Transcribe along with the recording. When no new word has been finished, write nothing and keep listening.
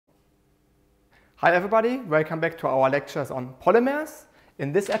Hi everybody, welcome back to our lectures on polymers.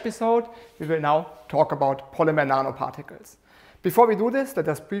 In this episode, we will now talk about polymer nanoparticles. Before we do this, let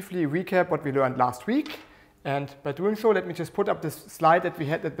us briefly recap what we learned last week. And by doing so, let me just put up this slide that we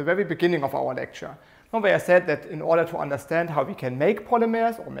had at the very beginning of our lecture, where I said that in order to understand how we can make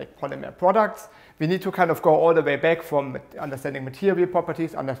polymers or make polymer products, we need to kind of go all the way back from understanding material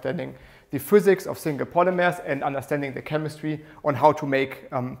properties, understanding the physics of single polymers, and understanding the chemistry on how to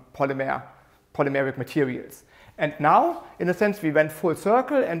make polymeric materials. And now, in a sense, we went full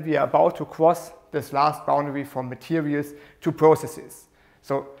circle and we are about to cross this last boundary from materials to processes.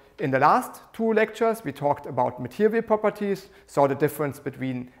 So in the last two lectures, we talked about material properties, saw the difference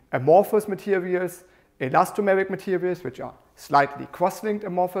between amorphous materials, elastomeric materials, which are slightly cross-linked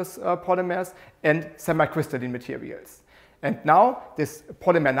amorphous polymers, and semicrystalline materials. And now, this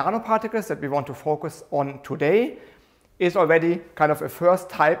polymer nanoparticles that we want to focus on today is already kind of a first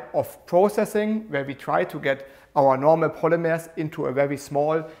type of processing where we try to get our normal polymers into a very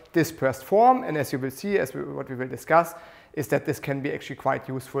small dispersed form. And as you will see, what we will discuss, is that this can be actually quite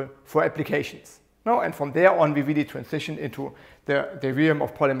useful for applications. And from there on, we really transition into the realm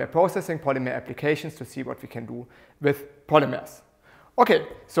of polymer processing, polymer applications to see what we can do with polymers. Okay,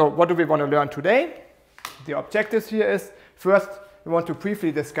 so what do we want to learn today? The objectives here is, first, we want to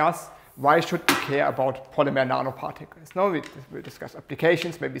briefly discuss why should we care about polymer nanoparticles. Now we'll discuss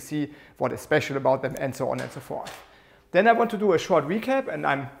applications, maybe see what is special about them, and so on and so forth. Then I want to do a short recap, and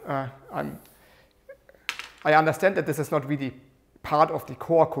I understand that this is not really part of the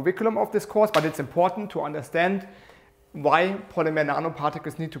core curriculum of this course, but it's important to understand why polymer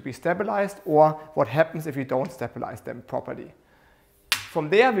nanoparticles need to be stabilized or what happens if you don't stabilize them properly. From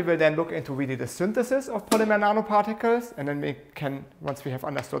there, we will then look into really the synthesis of polymer nanoparticles, and then we can, once we have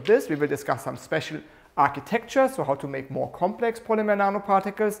understood this, we will discuss some special architectures, so how to make more complex polymer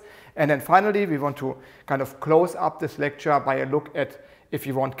nanoparticles. And then finally, we want to kind of close up this lecture by a look at, if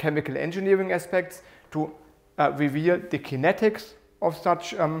you want, chemical engineering aspects to reveal the kinetics of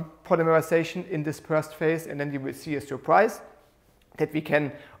such polymerization in dispersed phase. And then you will see a surprise that we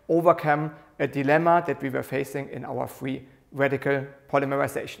can overcome a dilemma that we were facing in our free radical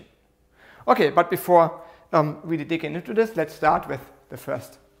polymerization. Okay, but before really digging into this, let's start with the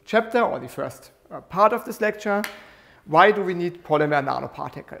first chapter or the first part of this lecture. Why do we need polymer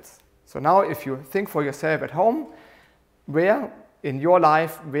nanoparticles? So now if you think for yourself at home, where in your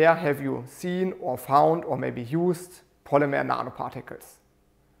life, where have you seen or found or maybe used polymer nanoparticles?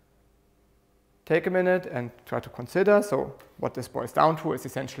 Take a minute and try to consider. So what this boils down to is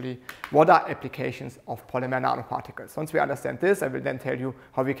essentially what are applications of polymer nanoparticles. Once we understand this, I will then tell you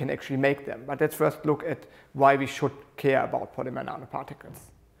how we can actually make them. But let's first look at why we should care about polymer nanoparticles.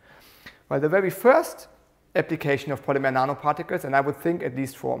 Well, the very first application of polymer nanoparticles, and I would think at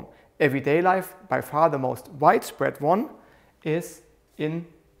least from everyday life, by far the most widespread one, is in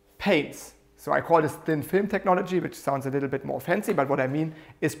paints. So I call this thin film technology, which sounds a little bit more fancy, but what I mean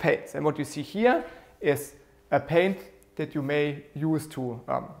is paints. And what you see here is a paint that you may use to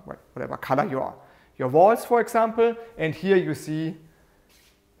whatever color your walls, for example. And here you see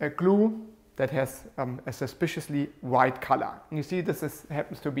a glue that has a suspiciously white color. And you see this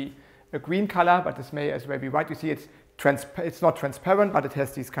happens to be a green color, but this may as well be white. You see it's not transparent, but it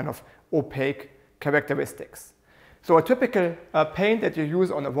has these kind of opaque characteristics. So a typical paint that you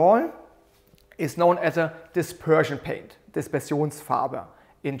use on a wall is known as a dispersion paint, Dispersionsfarbe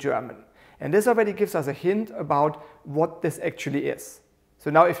in German. And this already gives us a hint about what this actually is. So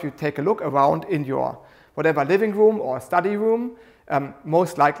now if you take a look around in your whatever living room or study room,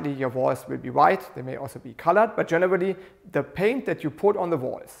 most likely your walls will be white. They may also be colored, but generally the paint that you put on the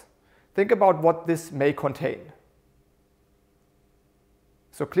walls, think about what this may contain.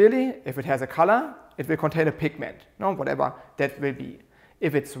 So clearly, if it has a color, it will contain a pigment, whatever that will be.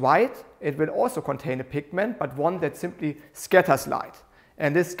 If it's white, it will also contain a pigment, but one that simply scatters light.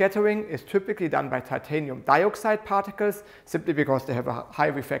 And this scattering is typically done by titanium dioxide particles, simply because they have a high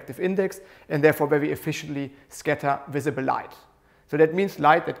refractive index and therefore very efficiently scatter visible light. So that means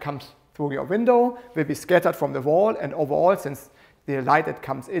light that comes through your window will be scattered from the wall, and overall, since the light that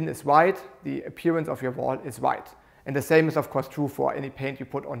comes in is white, the appearance of your wall is white. And the same is of course true for any paint you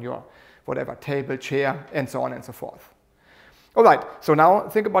put on your whatever table, chair, and so on and so forth. All right, so now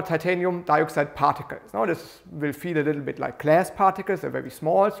think about titanium dioxide particles. Now this will feel a little bit like glass particles. They're very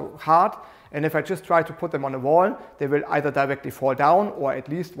small, so hard. And if I just try to put them on a wall, they will either directly fall down, or at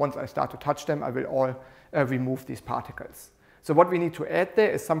least once I start to touch them, I will all remove these particles. So what we need to add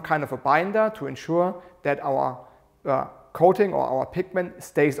there is some kind of a binder to ensure that our coating or our pigment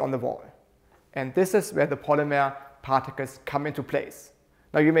stays on the wall. And this is where the polymer particles come into place.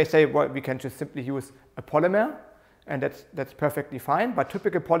 Now you may say, well, we can just simply use a polymer, and that's perfectly fine, but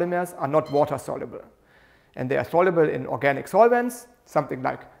typical polymers are not water soluble. And they are soluble in organic solvents, something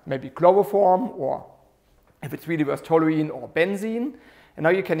like maybe chloroform, or if it's really worse, toluene or benzene. And now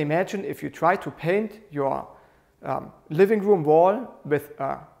you can imagine if you try to paint your living room wall with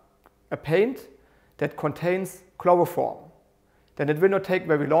a paint that contains chloroform, then it will not take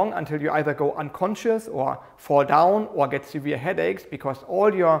very long until you either go unconscious or fall down or get severe headaches, because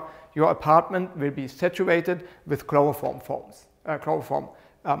all your apartment will be saturated with chloroform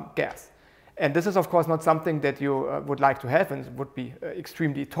gas. And this is of course not something that you would like to have, and it would be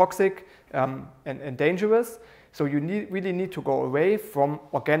extremely toxic and dangerous. So you really need to go away from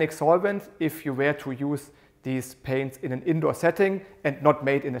organic solvents if you were to use these paints in an indoor setting and not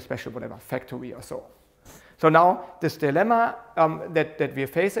made in a special factory or so. So now this dilemma that we're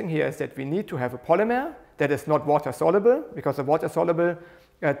facing here is that we need to have a polymer that is not water soluble, because the water soluble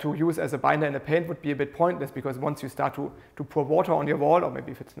to use as a binder in a paint would be a bit pointless, because once you start to pour water on your wall, or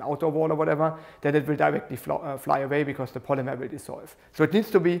maybe if it's an outdoor wall or whatever, then it will directly fly away because the polymer will dissolve. So it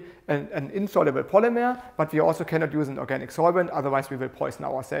needs to be an insoluble polymer, but we also cannot use an organic solvent, otherwise we will poison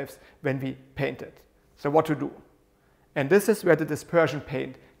ourselves when we paint it. So what to do? And this is where the dispersion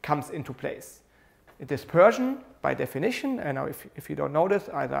paint comes into place. Dispersion, by definition, and now if you don't know this,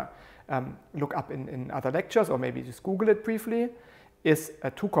 either look up in other lectures or maybe just Google it briefly, is a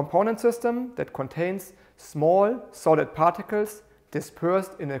two-component system that contains small solid particles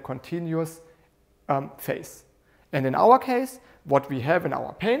dispersed in a continuous phase. And in our case, what we have in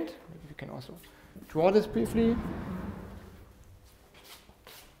our paint, maybe you can also draw this briefly.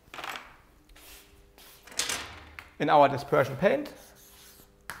 In our dispersion paint,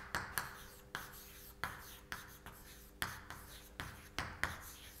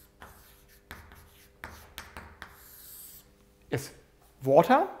 is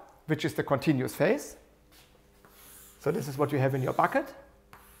water, which is the continuous phase. So this is what you have in your bucket.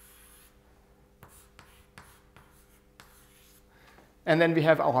 And then we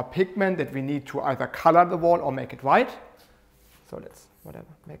have our pigment that we need to either color the wall or make it white. So let's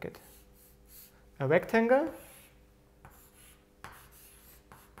make it a rectangle.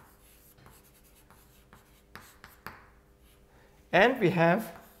 And we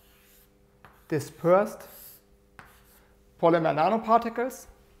have dispersed polymer nanoparticles.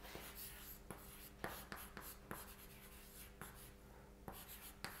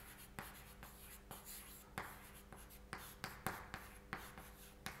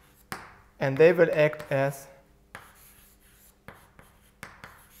 And they will act as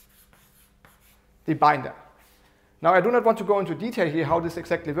the binder. Now, I do not want to go into detail here how this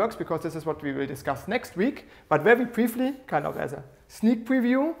exactly works, because this is what we will discuss next week. But very briefly, kind of as a sneak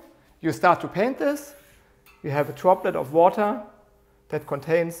preview, you start to paint this. You have a droplet of water that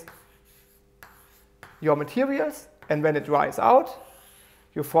contains your materials, and when it dries out,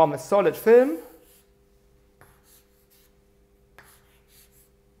 you form a solid film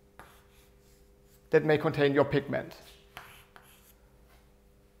that may contain your pigment.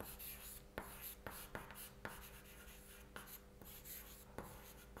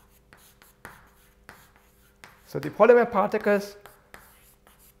 So the polymer particles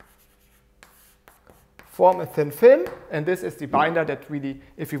form a thin film, and this is the binder that really,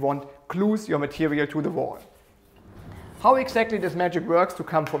 if you want, glues your material to the wall. How exactly this magic works to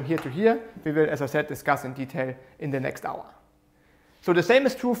come from here to here, we will, as I said, discuss in detail in the next hour. So the same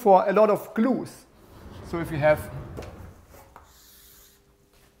is true for a lot of glues. So if you have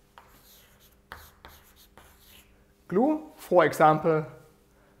glue, for example,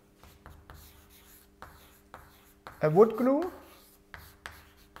 a wood glue,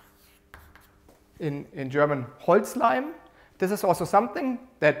 in German Holzleim. This is also something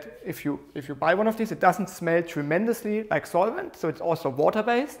that if you buy one of these, it doesn't smell tremendously like solvent, so it's also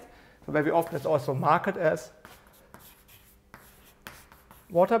water-based. So very often it's also marketed as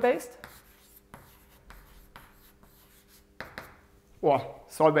water-based or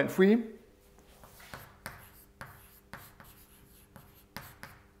solvent-free.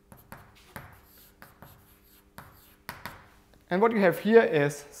 And what you have here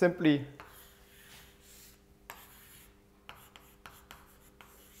is simply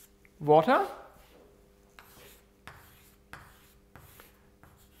water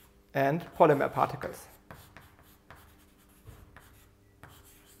and polymer particles.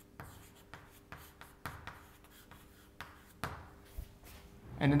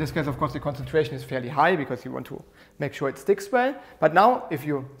 And in this case, of course, the concentration is fairly high because you want to make sure it sticks well. But now, if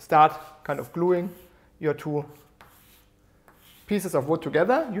you start kind of gluing your two pieces of wood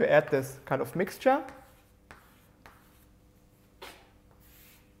together, you add this kind of mixture.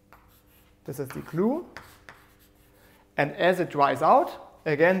 This is the glue. And as it dries out,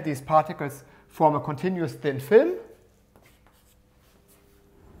 again, these particles form a continuous thin film.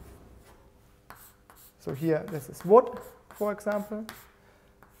 So here, this is wood, for example.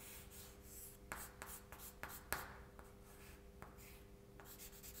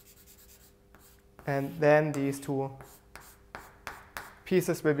 And then these two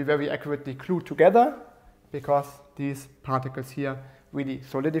pieces will be very accurately glued together because these particles here really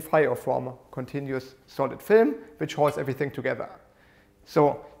solidify or form a continuous solid film which holds everything together.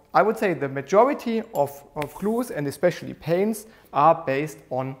 So I would say the majority of glues and especially paints are based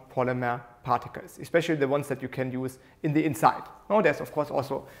on polymer particles, especially the ones that you can use in the inside. Now, there's of course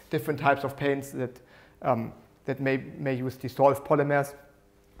also different types of paints that may use dissolved polymers,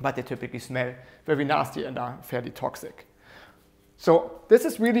 but they typically smell very nasty and are fairly toxic. So this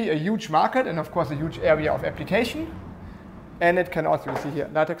is really a huge market and of course a huge area of application. And it can also, you see here,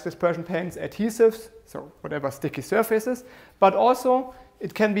 latex dispersion paints, adhesives, so whatever sticky surfaces, but also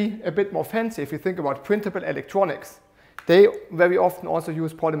it can be a bit more fancy if you think about printable electronics. They very often also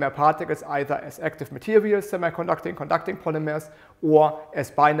use polymer particles either as active materials, semiconducting, conducting polymers, or as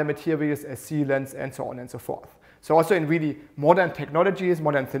binder materials, as sealants, and so on and so forth. So also in really modern technologies,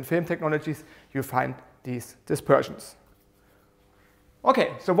 modern thin film technologies, you find these dispersions.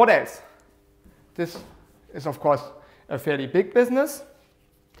 Okay, so what else? This is of course a fairly big business,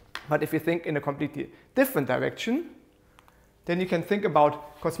 but if you think in a completely different direction, then you can think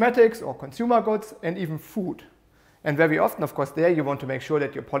about cosmetics or consumer goods and even food. And very often, of course, there you want to make sure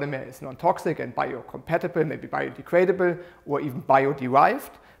that your polymer is non-toxic and biocompatible, maybe biodegradable or even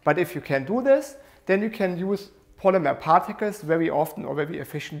bio-derived. But if you can do this, then you can use polymer particles very often or very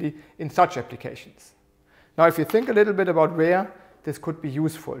efficiently in such applications. Now, if you think a little bit about where this could be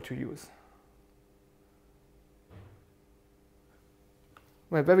useful to use.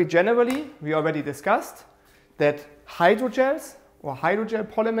 Well, very generally, we already discussed that hydrogels or hydrogel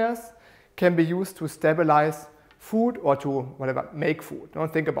polymers can be used to stabilize food or to whatever, make food.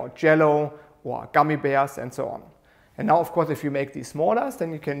 Don't think about Jello or gummy bears and so on. And now, of course, if you make these smaller,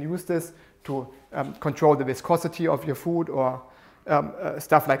 then you can use this to control the viscosity of your food or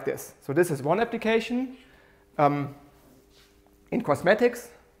stuff like this. So this is one application. In cosmetics,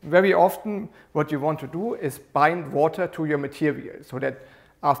 very often what you want to do is bind water to your material so that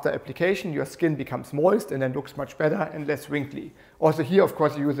after application your skin becomes moist and then looks much better and less wrinkly. Also here, of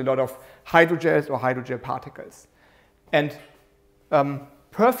course, you use a lot of hydrogels or hydrogel particles. And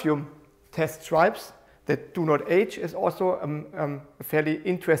perfume test stripes that do not age is also a fairly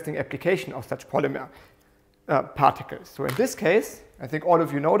interesting application of such polymer particles. So in this case, I think all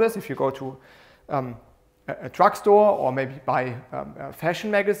of you know this, if you go to a drugstore or maybe buy a fashion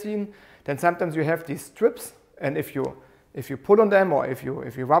magazine, then sometimes you have these strips, and if you pull on them or if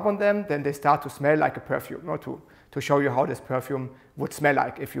you rub on them, then they start to smell like a perfume, or to show you how this perfume would smell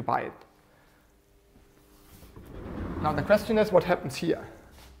like if you buy it. Now the question is, what happens here?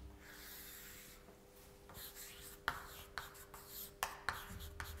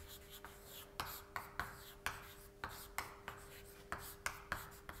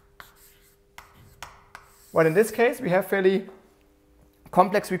 Well, in this case, we have fairly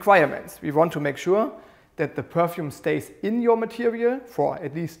complex requirements. We want to make sure that the perfume stays in your material for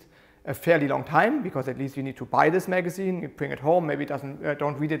at least a fairly long time, because at least you need to buy this magazine, you bring it home, maybe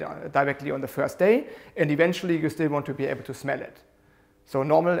don't read it directly on the first day, and eventually you still want to be able to smell it. So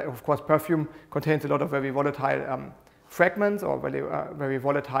normally, of course, perfume contains a lot of very volatile fragments or very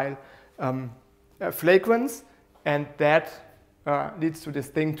volatile fragrance, and that leads to this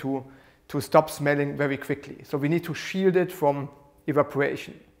thing to stop smelling very quickly. So we need to shield it from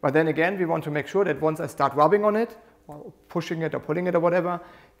evaporation. But then again, we want to make sure that once I start rubbing on it, or pushing it or pulling it or whatever,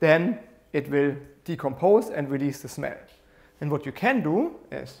 then it will decompose and release the smell. And what you can do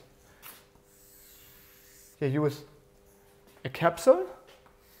is you use a capsule,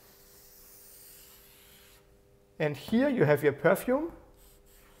 and here you have your perfume,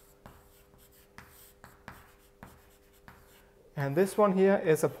 and this one here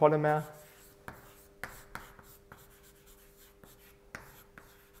is a polymer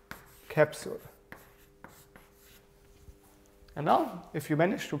capsule. And now, if you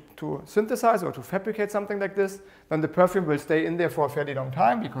manage to synthesize or to fabricate something like this, then the perfume will stay in there for a fairly long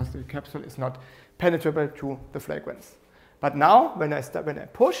time because the capsule is not penetrable to the fragrance. But now, when I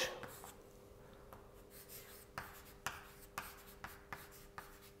push,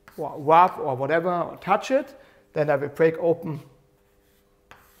 or rub or whatever, or touch it, then I will break open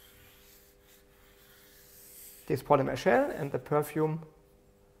this polymer shell and the perfume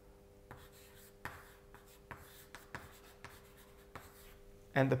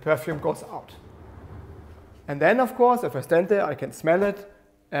and the perfume goes out. And then, of course, if I stand there, I can smell it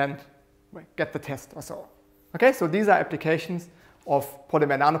and get the test or so. Okay, so these are applications of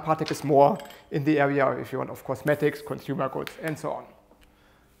polymer nanoparticles more in the area, if you want, of cosmetics, consumer goods, and so on.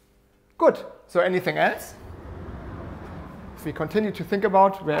 Good. So anything else? If we continue to think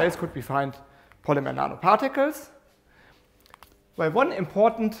about where else could we find polymer nanoparticles? Well, one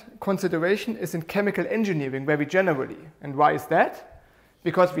important consideration is in chemical engineering very generally. And why is that?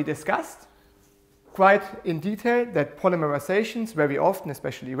 Because we discussed quite in detail that polymerizations very often,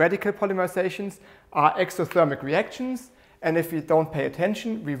 especially radical polymerizations, are exothermic reactions. And if we don't pay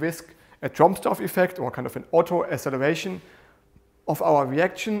attention, we risk a Tromsdorf effect or kind of an auto-acceleration of our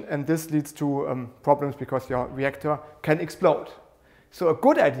reaction. And this leads to problems because your reactor can explode. So a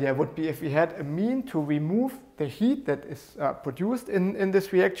good idea would be if we had a mean to remove the heat that is produced in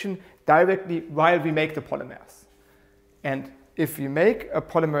this reaction directly while we make the polymers. And if we make a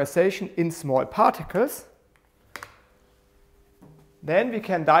polymerization in small particles, then we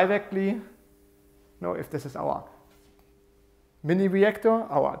can directly, if this is our mini reactor,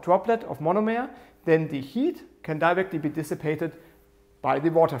 our droplet of monomer, then the heat can directly be dissipated by the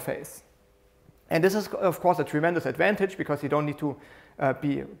water phase. And this is, of course, a tremendous advantage because you don't need to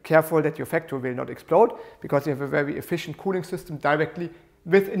be careful that your factory will not explode because you have a very efficient cooling system directly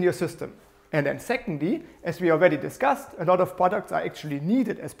within your system. And then secondly, as we already discussed, a lot of products are actually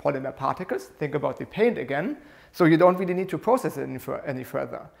needed as polymer particles. Think about the paint again. So you don't really need to process it any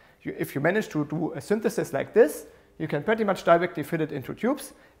further. If you manage to do a synthesis like this, you can pretty much directly fit it into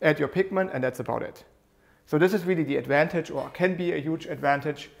tubes, add your pigment, and that's about it. So this is really the advantage, or can be a huge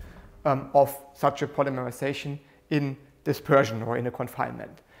advantage, of such a polymerization in dispersion or in a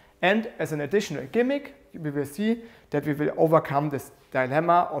confinement. And as an additional gimmick, we will see that we will overcome this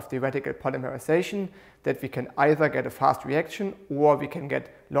dilemma of the radical polymerization, that we can either get a fast reaction or we can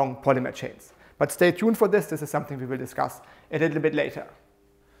get long polymer chains. But stay tuned for this. This is something we will discuss a little bit later.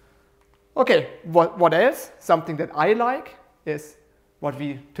 Okay, what else? Something that I like is what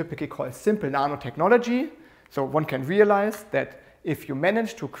we typically call simple nanotechnology. So one can realize that if you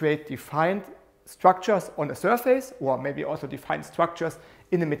manage to create defined structures on a surface, or maybe also defined structures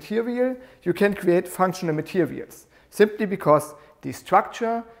in a material, you can create functional materials, simply because the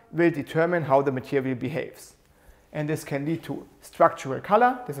structure will determine how the material behaves. And this can lead to structural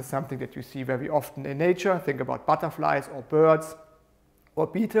color. This is something that you see very often in nature. Think about butterflies or birds or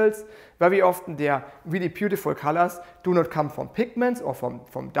beetles. Very often their really beautiful colors do not come from pigments or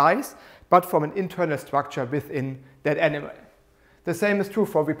from dyes, but from an internal structure within that animal. The same is true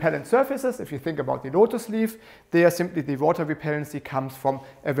for repellent surfaces. If you think about the lotus leaf, there simply the water repellency comes from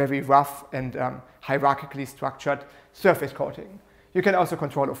a very rough and hierarchically structured surface coating. You can also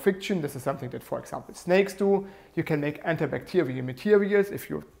control friction. This is something that, for example, snakes do. You can make antibacterial materials. If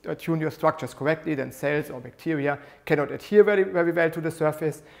you tune your structures correctly, then cells or bacteria cannot adhere very, very well to the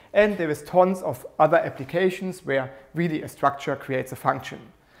surface. And there is tons of other applications where really a structure creates a function.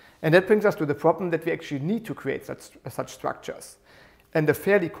 And that brings us to the problem that we actually need to create such structures. And a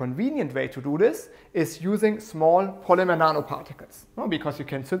fairly convenient way to do this is using small polymer nanoparticles, because you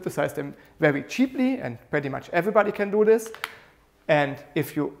can synthesize them very cheaply, and pretty much everybody can do this. And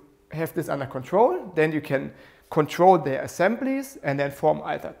if you have this under control, then you can control their assemblies and then form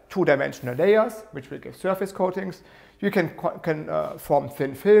either two-dimensional layers, which will give surface coatings. You can form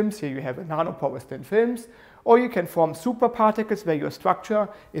thin films. Here you have a nanopore with thin films. Or you can form superparticles where your structure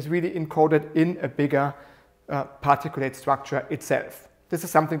is really encoded in a bigger particulate structure itself. This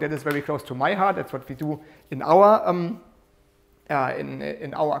is something that is very close to my heart. That's what we do in our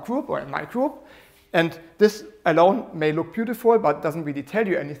group, or in my group. And this alone may look beautiful, but doesn't really tell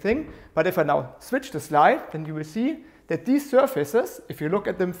you anything. But if I now switch the slide, then you will see that these surfaces, if you look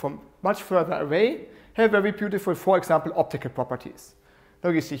at them from much further away, have very beautiful, for example, optical properties. Now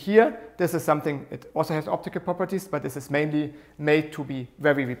you see here, this is something, it also has optical properties, but this is mainly made to be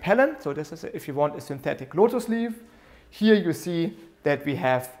very repellent. So this is, if you want, a synthetic lotus leaf. Here you see that we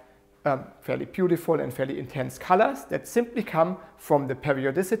have fairly beautiful and fairly intense colors that simply come from the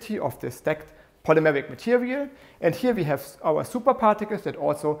periodicity of the stacked polymeric material. And here we have our superparticles that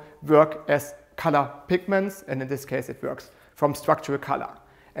also work as color pigments, and in this case it works from structural color.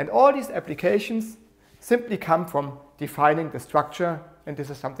 And all these applications simply come from defining the structure, and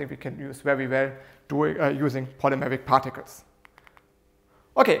this is something we can use very well using polymeric particles.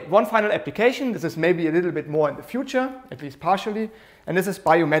 Okay, one final application. This is maybe a little bit more in the future, at least partially, and this is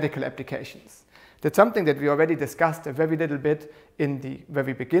biomedical applications. That's something that we already discussed a very little bit in the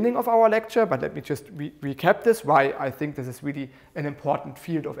very beginning of our lecture, but let me just recap this, why I think this is really an important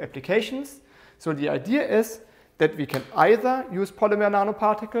field of applications. So the idea is that we can either use polymer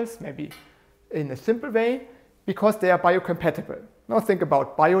nanoparticles, maybe in a simple way, because they are biocompatible. Now think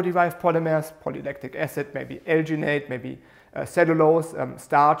about bio-derived polymers, polylactic acid, maybe alginate, maybe cellulose,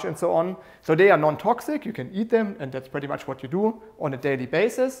 starch, and so on. So they are non-toxic, you can eat them, and that's pretty much what you do on a daily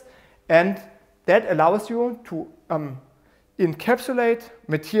basis. And that allows you to encapsulate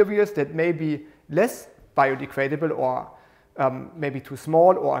materials that may be less biodegradable or maybe too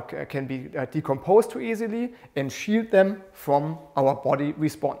small or can be decomposed too easily, and shield them from our body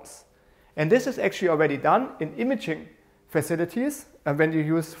response. And this is actually already done in imaging facilities when you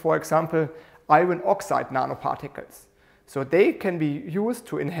use, for example, iron oxide nanoparticles. So they can be used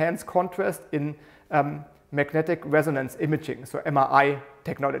to enhance contrast in magnetic resonance imaging, so MRI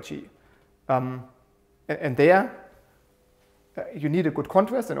technology. And there, you need a good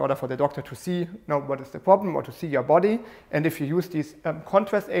contrast in order for the doctor to see what is the problem or to see your body. And if you use these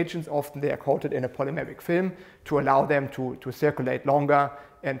contrast agents, often they are coated in a polymeric film to allow them to circulate longer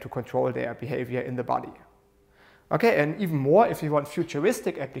and to control their behavior in the body. Okay, and even more, if you want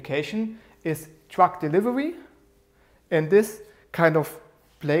futuristic application, is drug delivery. And this kind of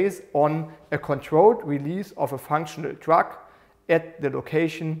plays on a controlled release of a functional drug at the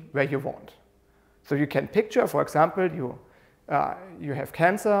location where you want. So you can picture, for example, you have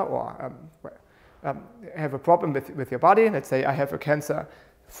cancer or have a problem with your body. Let's say I have a cancer,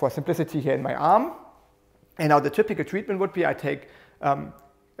 for simplicity, here in my arm. And now the typical treatment would be I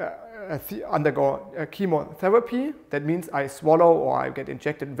undergo chemotherapy. That means I swallow or I get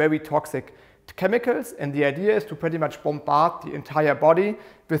injected very toxic chemicals. And the idea is to pretty much bombard the entire body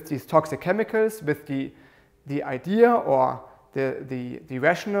with these toxic chemicals, with the idea or the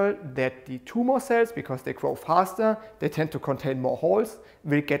rationale that the tumor cells, because they grow faster, they tend to contain more holes,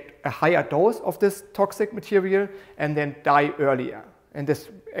 will get a higher dose of this toxic material and then die earlier. And this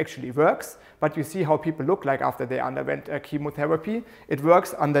actually works, but you see how people look like after they underwent chemotherapy. It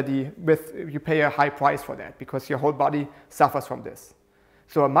works you pay a high price for that because your whole body suffers from this.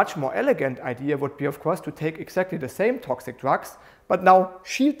 So a much more elegant idea would be, of course, to take exactly the same toxic drugs, but now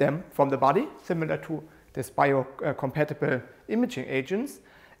shield them from the body, similar to this biocompatible imaging agents,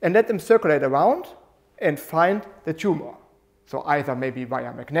 and let them circulate around and find the tumor. So either maybe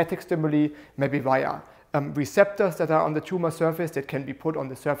via magnetic stimuli, maybe via receptors that are on the tumor surface that can be put on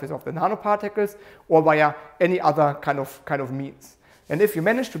the surface of the nanoparticles, or via any other kind of means. And if you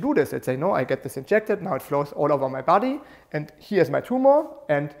manage to do this, let's say, no, I get this injected, now it flows all over my body, and here's my tumor,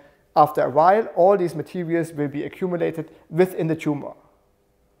 and after a while, all these materials will be accumulated within the tumor.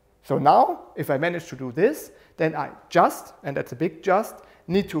 So now, if I manage to do this, then I just, and that's a big just,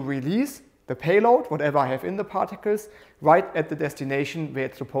 need to release the payload, whatever I have in the particles, right at the destination where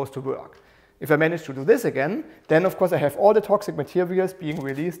it's supposed to work. If I manage to do this again, then of course I have all the toxic materials being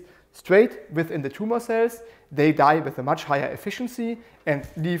released straight within the tumor cells. They die with a much higher efficiency and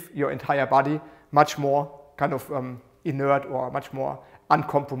leave your entire body much more kind of inert or much more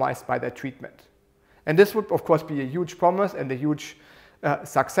uncompromised by that treatment. And this would of course be a huge promise and a huge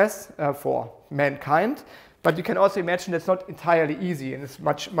success for mankind. But you can also imagine it's not entirely easy, and it's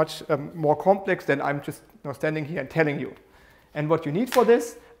much more complex than I'm just standing here and telling you. And what you need for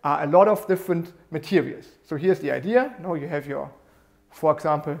this are a lot of different materials. So here's the idea. Now you have for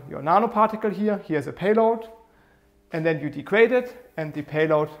example, your nanoparticle here. Here's a payload. And then you degrade it, and the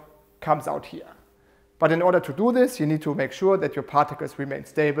payload comes out here. But in order to do this, you need to make sure that your particles remain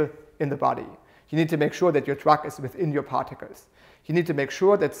stable in the body. You need to make sure that your drug is within your particles. You need to make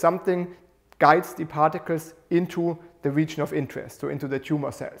sure that something guides the particles into the region of interest, so into the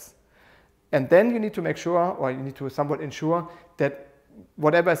tumor cells. And then you need to make sure, or you need to somewhat ensure, that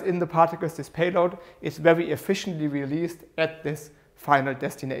whatever is in the particles, this payload, is very efficiently released at this final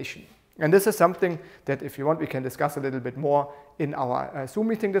destination. And this is something that, if you want, we can discuss a little bit more in our Zoom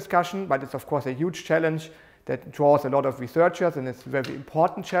meeting discussion, but it's of course a huge challenge that draws a lot of researchers, and it's a very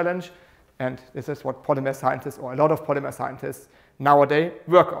important challenge. And this is what polymer scientists, or a lot of polymer scientists nowadays,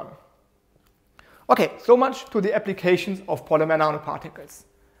 work on. Okay, so much to the applications of polymer nanoparticles.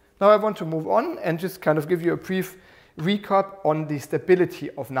 Now I want to move on and just kind of give you a brief recap on the stability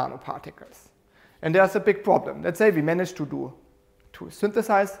of nanoparticles. And there's a big problem. Let's say we manage to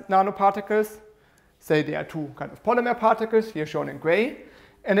synthesize nanoparticles. Say there are two kind of polymer particles, here shown in gray.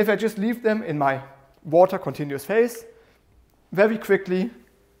 And if I just leave them in my water continuous phase, very quickly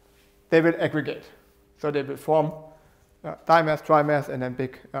they will aggregate. So they will form dimers, trimers, and then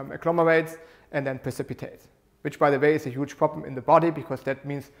big agglomerates, and then precipitate. Which, by the way, is a huge problem in the body, because that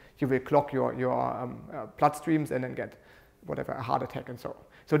means you will clog your bloodstreams and then get whatever, a heart attack and so on.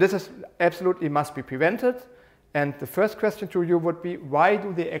 So this is absolutely must be prevented. And the first question to you would be, why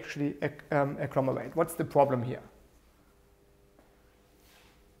do they actually agglomerate? What's the problem here?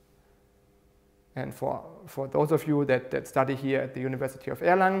 And for those of you that study here at the University of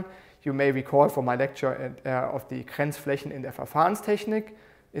Erlangen, you may recall from my lecture of the Grenzflächen in der Verfahrenstechnik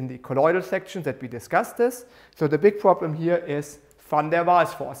in the colloidal section that we discussed this. So the big problem here is van der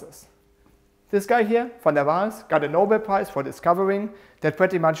Waals forces. This guy here, van der Waals, got a Nobel Prize for discovering that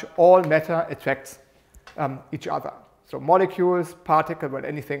pretty much all matter attracts each other. So molecules, particles, well,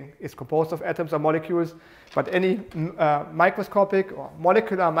 anything is composed of atoms or molecules, but any microscopic or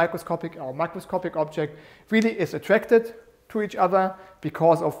molecular microscopic or macroscopic object really is attracted to each other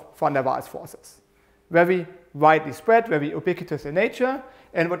because of van der Waals forces. Very widely spread, very ubiquitous in nature.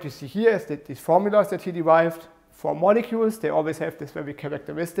 And what you see here is that these formulas that he derived for molecules, they always have this very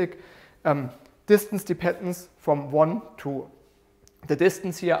characteristic distance dependence from 1 to the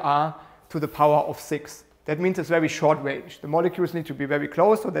distance here r to the power of 6. That means it's very short range. The molecules need to be very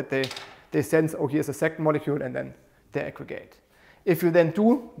close so that they sense, oh, here's a second molecule, and then they aggregate. If you then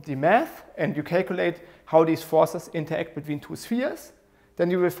do the math and you calculate how these forces interact between two spheres,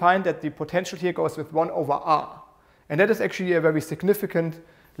 then you will find that the potential here goes with 1 over r. And that is actually a very significant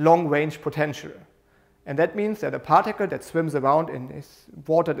long-range potential. And that means that a particle that swims around in this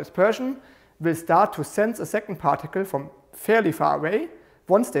water dispersion will start to sense a second particle from fairly far away.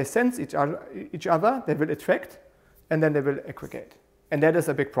 Once they sense each other, they will attract, and then they will aggregate. And that is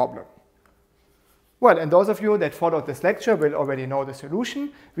a big problem. Well, and those of you that followed this lecture will already know the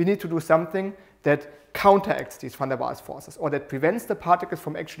solution. We need to do something that counteracts these van der Waals forces, or that prevents the particles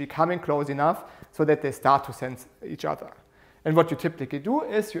from actually coming close enough so that they start to sense each other. And what you typically do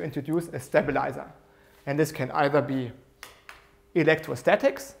is you introduce a stabilizer. And this can either be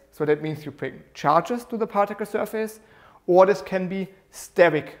electrostatics, so that means you bring charges to the particle surface, or this can be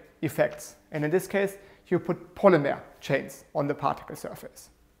steric effects. And in this case, you put polymer chains on the particle surface.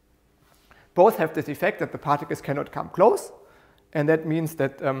 Both have this effect that the particles cannot come close, and that means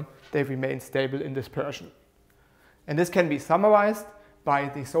that they remain stable in dispersion. And this can be summarized by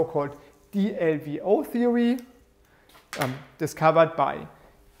the so-called DLVO theory, discovered by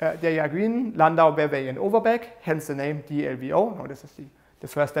Green, Landau, Vevey, and Overbeck, hence the name DLVO. Now this is the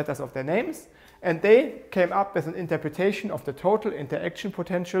first letters of their names. And they came up with an interpretation of the total interaction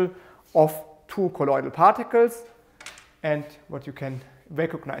potential of two colloidal particles. And what you can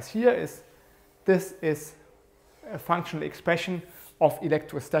recognize here is this is a functional expression of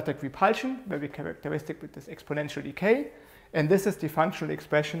electrostatic repulsion, very characteristic with this exponential decay. And this is the functional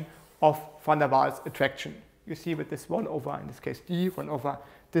expression of van der Waals attraction. You see with this 1 over, in this case d, 1 over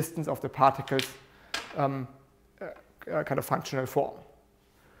distance of the particles kind of functional form.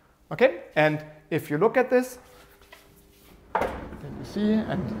 Okay, and if you look at this, then you see,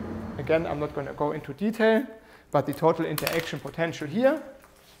 and again, I'm not going to go into detail, but the total interaction potential here,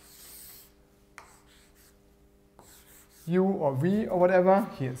 u or v or whatever,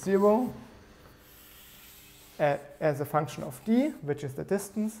 here is 0, as a function of d, which is the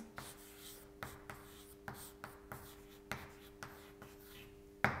distance.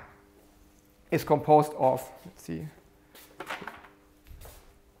 Is composed of, let's see,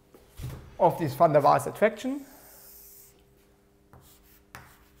 of this van der Waals attraction.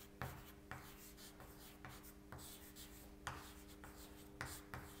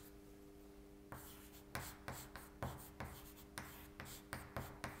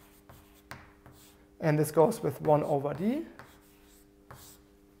 And this goes with 1 over d.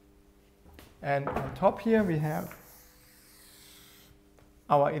 And on top here we have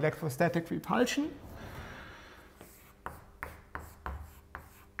our electrostatic repulsion.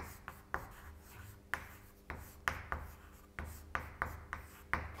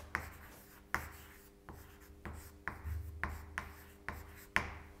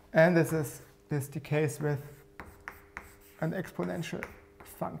 And this decays with an exponential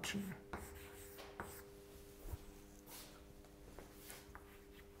function.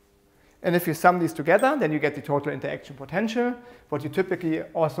 And if you sum these together, then you get the total interaction potential. What you typically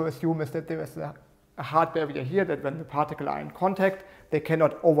also assume is that there is a hard barrier here, that when the particles are in contact, they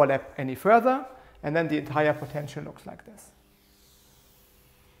cannot overlap any further. And then the entire potential looks like this.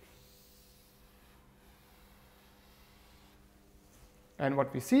 And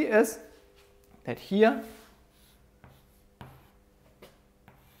what we see is that here,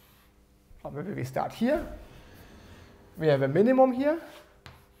 or maybe we start here, we have a minimum here.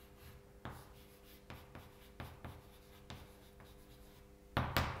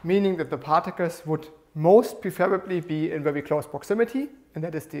 Meaning that the particles would most preferably be in very close proximity, and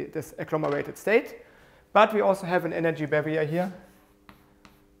that is this agglomerated state. But we also have an energy barrier here.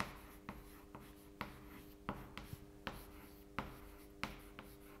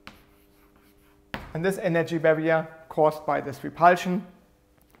 And this energy barrier caused by this repulsion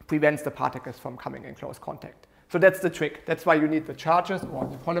prevents the particles from coming in close contact. So that's the trick. That's why you need the charges or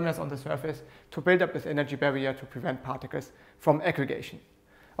the polymers on the surface to build up this energy barrier to prevent particles from aggregation.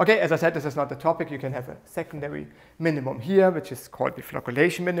 Okay, as I said, this is not the topic. You can have a secondary minimum here, which is called the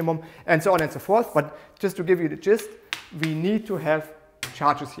flocculation minimum, and so on and so forth. But just to give you the gist, we need to have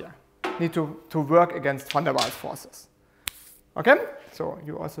charges here. Need to work against van der Waals forces. Okay, so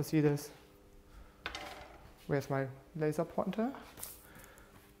you also see this. Where's my laser pointer?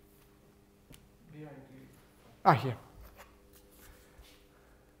 Ah, here.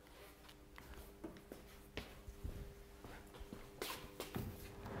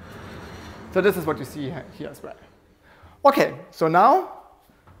 So this is what you see here as well. Okay, so now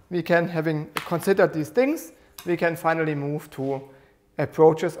we can, having considered these things, we can finally move to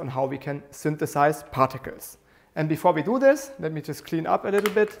approaches on how we can synthesize particles. And before we do this, let me just clean up a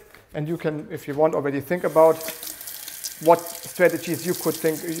little bit. And you can, if you want, already think about what strategies you could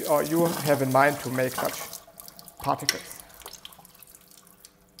think or you have in mind to make such particles.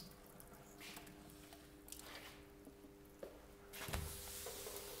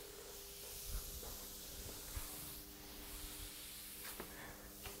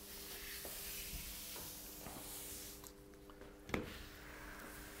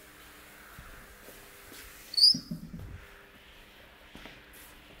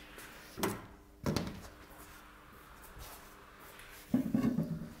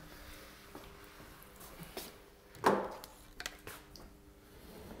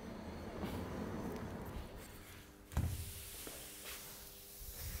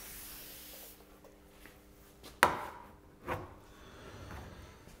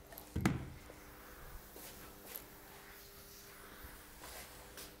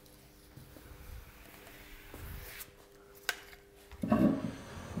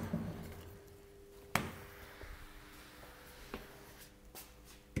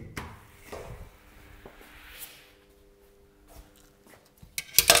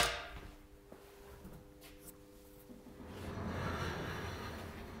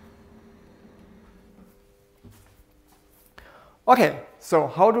 Okay, so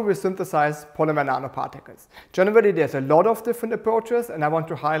how do we synthesize polymer nanoparticles? Generally, there's a lot of different approaches, and I want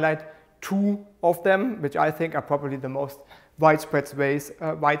to highlight two of them, which I think are probably the most widespread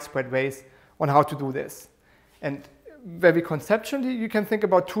ways on how to do this. And very conceptually, you can think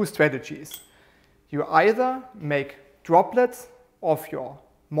about two strategies. You either make droplets of your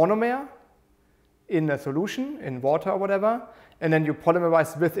monomer in a solution, in water or whatever, and then you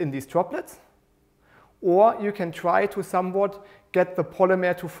polymerize within these droplets. Or you can try to somewhat get the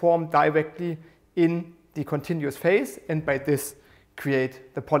polymer to form directly in the continuous phase, and by this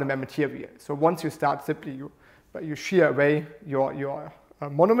create the polymer material. So once you start, simply you shear away your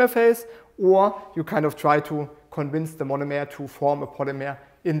monomer phase, or you kind of try to convince the monomer to form a polymer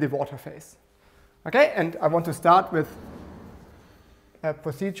in the water phase. Okay, and I want to start with a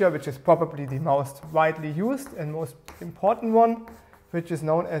procedure which is probably the most widely used and most important one, which is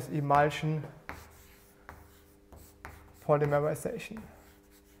known as emulsion polymerization.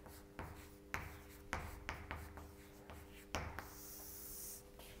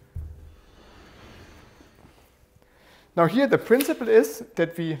 Now here the principle is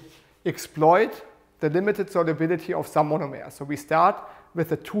that we exploit the limited solubility of some monomers. So we start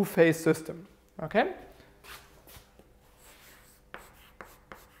with a two-phase system. Okay?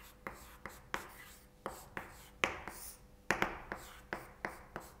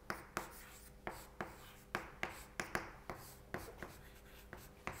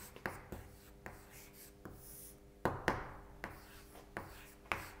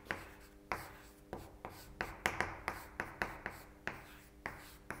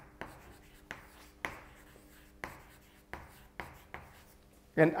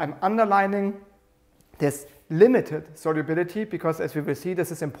 And I'm underlining this limited solubility because, as we will see, this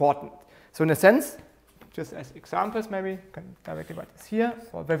is important. So in a sense, just as examples, maybe you can directly write this here,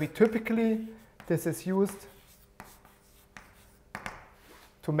 or very typically, this is used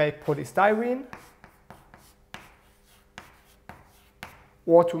to make polystyrene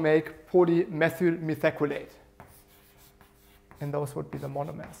or to make polymethyl methacrylate. And those would be the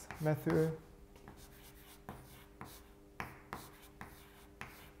monomers, methyl.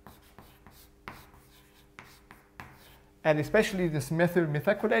 And especially this methyl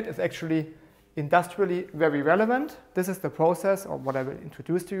methacrylate is actually industrially very relevant. This is the process, or what I will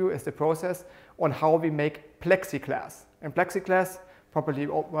introduce to you, is the process on how we make plexiglass. And plexiglass, probably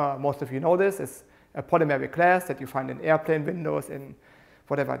most of you know this, is a polymeric glass that you find in airplane windows, in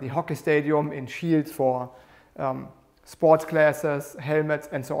whatever, the hockey stadium, in shields for sports glasses, helmets,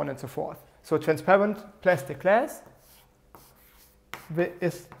 and so on and so forth. So transparent plastic glass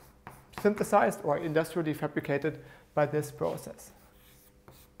is synthesized or industrially fabricated by this process.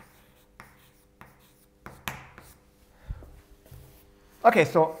 Okay,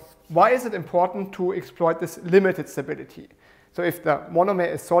 so why is it important to exploit this limited stability? So if the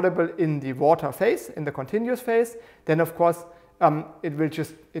monomer is soluble in the water phase, in the continuous phase, then of course it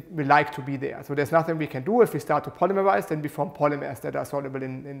will like to be there. So there's nothing we can do. If we start to polymerize, then we form polymers that are soluble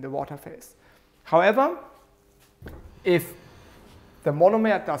in the water phase. However, if the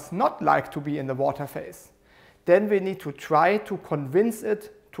monomer does not like to be in the water phase, then we need to try to convince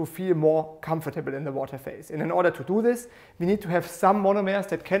it to feel more comfortable in the water phase. And in order to do this, we need to have some monomers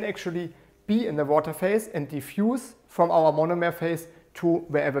that can actually be in the water phase and diffuse from our monomer phase to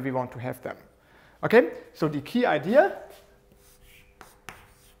wherever we want to have them. Okay, so the key idea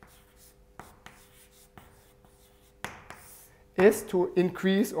is to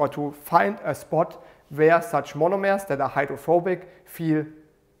increase or to find a spot where such monomers that are hydrophobic feel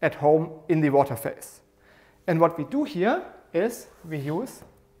at home in the water phase. And what we do here is we use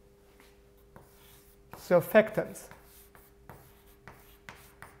surfactants.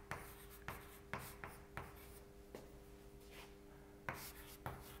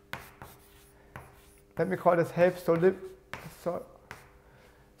 Let me call this help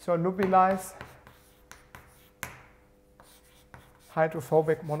solubilize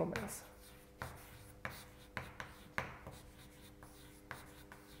hydrophobic monomers.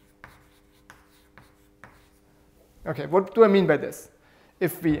 Okay, what do I mean by this?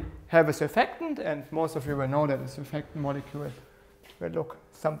 If we have a surfactant, and most of you will know that a surfactant molecule will look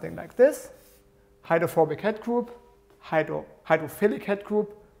something like this: hydrophobic head group, hydrophilic head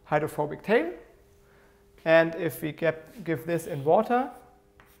group, hydrophobic tail. And if we give this in water,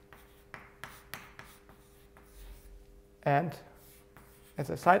 and as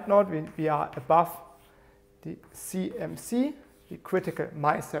a side note, we are above the CMC, the critical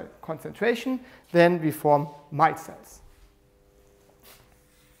micelle concentration, then we form micelles.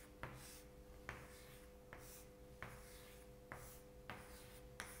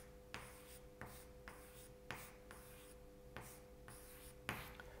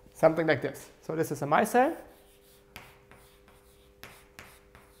 Something like this. So this is a micelle.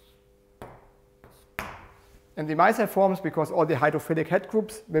 And the micelle forms because all the hydrophilic head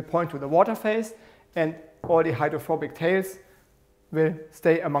groups will point to the water phase and all the hydrophobic tails will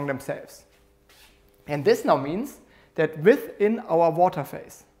stay among themselves. And this now means that within our water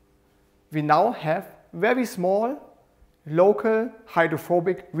phase, we now have very small local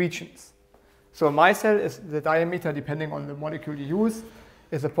hydrophobic regions. So a micelle is the diameter, depending on the molecule you use,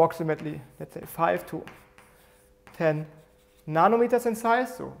 is approximately, let's say, 5 to 10 nanometers in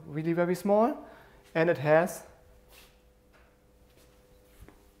size, so really very small. And it has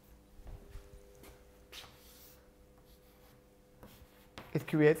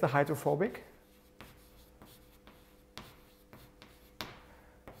creates a hydrophobic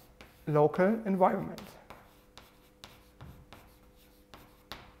local environment.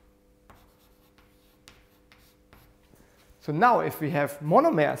 So now if we have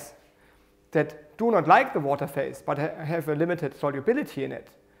monomers that do not like the water phase but have a limited solubility in it,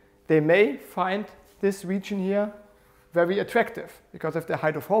 they may find this region here very attractive, because if they're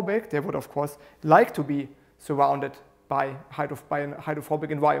hydrophobic, they would of course like to be surrounded by a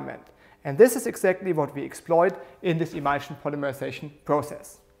hydrophobic environment. And this is exactly what we exploit in this emulsion polymerization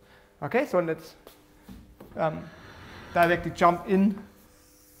process. Okay, so let's directly jump in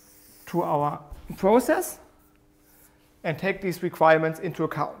to our process and take these requirements into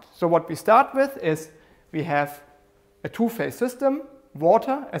account. So what we start with is we have a two-phase system,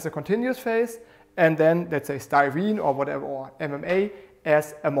 water as a continuous phase, and then let's say styrene or whatever, or MMA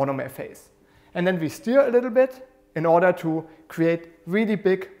as a monomer phase. And then we stir a little bit in order to create really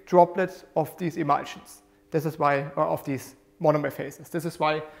big droplets of these emulsions. This is why, or of these monomer phases. This is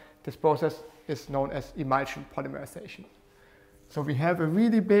why this process is known as emulsion polymerization. So we have a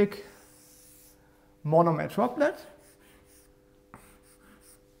really big monomer droplet.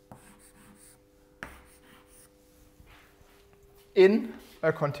 In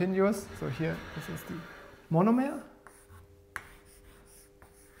a continuous, so here this is the monomer.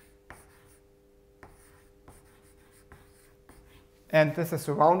 And this is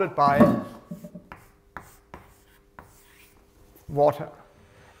surrounded by water.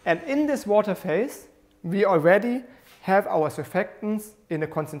 And in this water phase, we already have our surfactants in a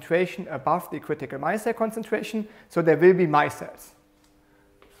concentration above the critical micelle concentration, so there will be micelles.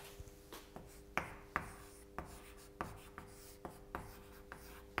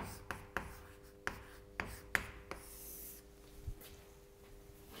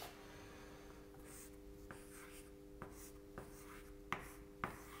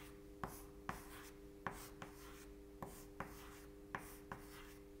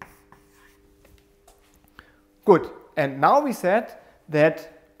 Good. And now we said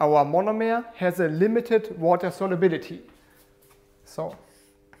that our monomer has a limited water solubility. So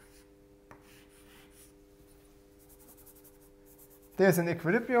there's an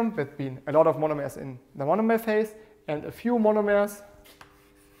equilibrium between a lot of monomers in the monomer phase and a few monomers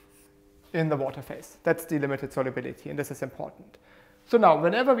in the water phase. That's the limited solubility, and this is important. So now,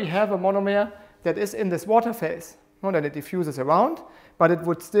 whenever we have a monomer that is in this water phase, then it diffuses around, but it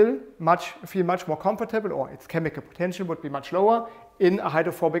would still feel much more comfortable, or its chemical potential would be much lower in a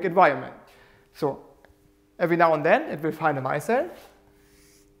hydrophobic environment. So every now and then, it will find a micelle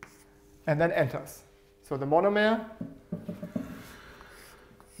and then enters. So the monomer,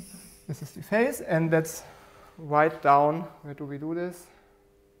 this is the phase, and let's write down, where do we do this?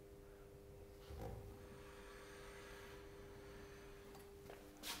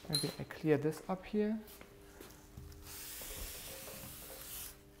 Maybe I clear this up here.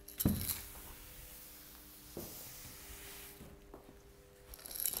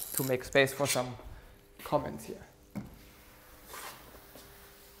 To make space for some comments here.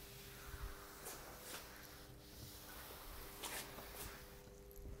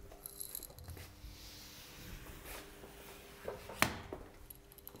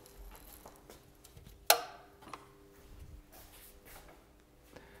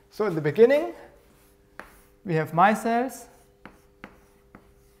 So in the beginning, we have micelles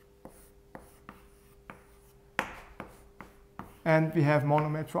and we have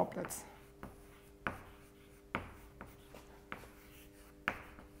monomer droplets.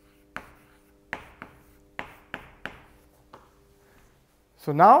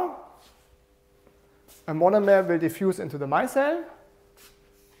 So now, a monomer will diffuse into the micelle,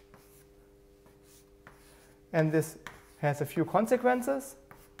 and this has a few consequences.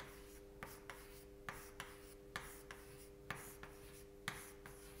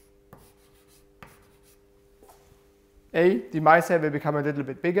 The micelle will become a little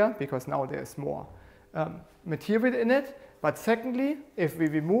bit bigger because now there's more material in it. But secondly, if we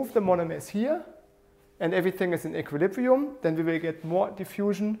remove the monomers here and everything is in equilibrium, then we will get more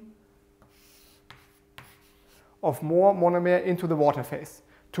diffusion of more monomer into the water phase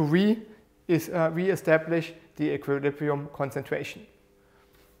to re-establish the equilibrium concentration.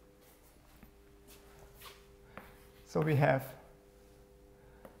 So we have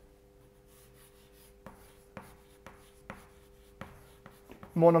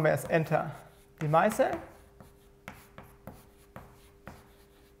monomers enter the micelle,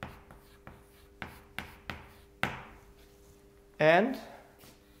 and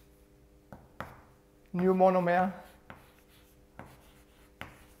new monomer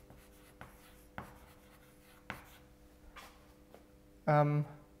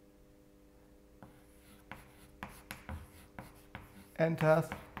enters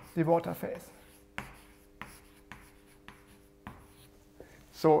the water phase.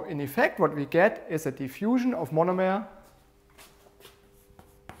 So in effect, what we get is a diffusion of monomer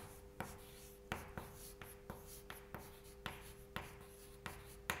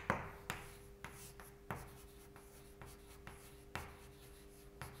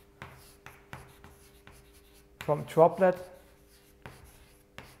from droplet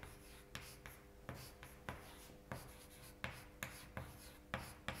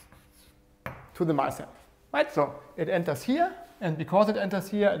to the micelle. Right? So it enters here, and because it enters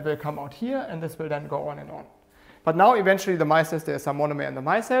here, it will come out here, and this will then go on and on. But now eventually the micelles, there's some monomer in the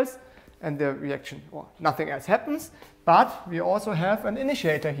micelles, and the reaction, or nothing else happens. But we also have an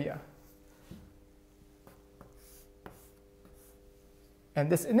initiator here.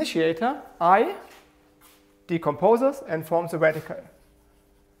 And this initiator, I, decomposes and forms a radical.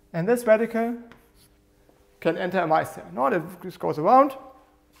 And this radical can enter a micelle. Now it just goes around,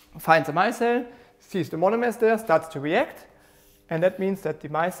 finds a micelle, sees the monomers there, starts to react, and that means that the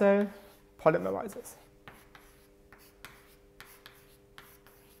micelle polymerizes.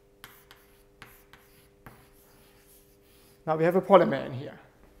 Now we have a polymer in here.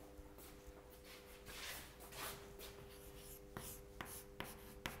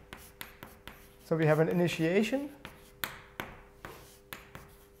 So we have an initiation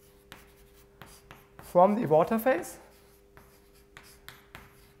from the water phase,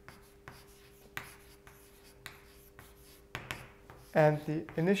 and the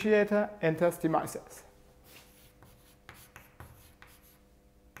initiator enters the micelles.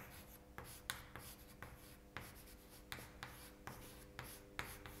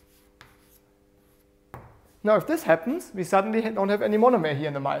 Now if this happens, we suddenly don't have any monomer here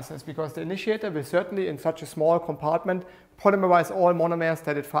in the micelles, because the initiator will certainly, in such a small compartment, polymerize all monomers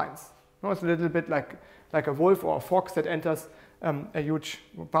that it finds. Now, it's a little bit like a wolf or a fox that enters a huge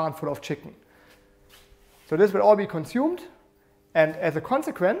barn full of chicken. So this will all be consumed, and as a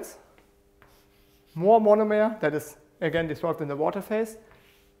consequence, more monomer that is again dissolved in the water phase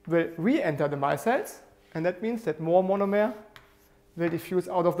will re-enter the micelles, and that means that more monomer will diffuse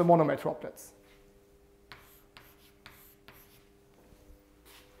out of the monomer droplets.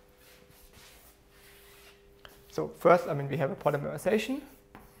 So first, we have a polymerization.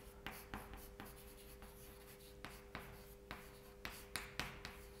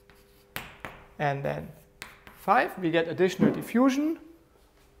 And then 5, we get additional diffusion.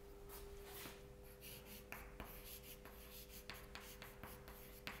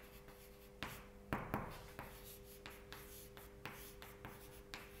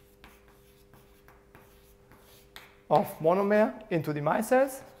 Of monomer into the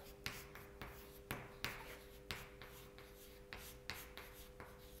micelles.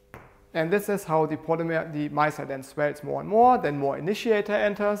 And this is how the micelle then swells more and more, then more initiator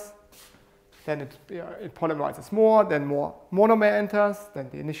enters, then it polymerizes more, then more monomer enters, then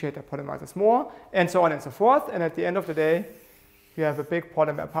the initiator polymerizes more, and so on and so forth. And at the end of the day, we have a big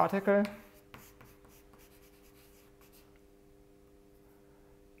polymer particle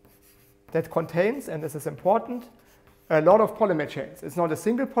that contains, and this is important, a lot of polymer chains. It's not a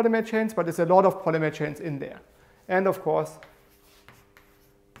single polymer chains, but it's a lot of polymer chains in there. And of course,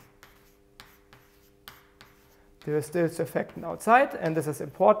 there is still surfactant outside, and this is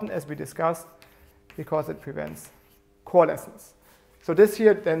important, as we discussed, because it prevents coalescence. So this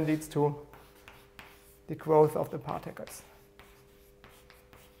here then leads to the growth of the particles.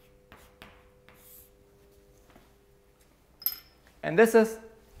 And this is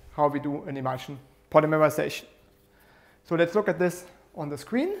how we do an emulsion polymerization. So let's look at this on the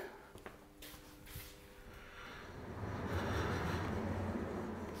screen.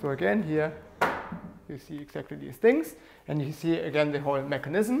 So again, here you see exactly these things, and you see again the whole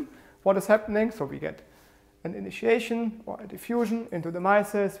mechanism, what is happening. So we get an initiation or a diffusion into the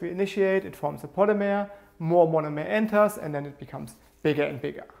micelles, we initiate, it forms a polymer, more monomer enters, and then it becomes bigger and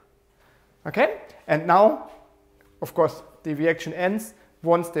bigger. Okay, and now, of course, the reaction ends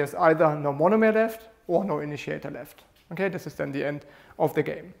once there's either no monomer left or no initiator left. Okay, this is then the end of the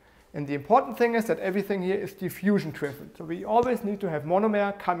game. And the important thing is that everything here is diffusion driven. So we always need to have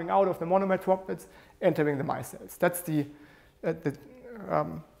monomer coming out of the monomer droplets entering the micelles. That's the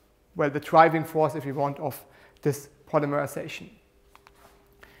driving force, if you want, of this polymerization.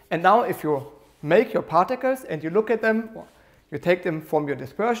 And now if you make your particles and you look at them, you take them from your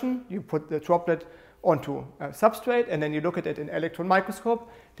dispersion, you put the droplet onto a substrate, and then you look at it in electron microscope,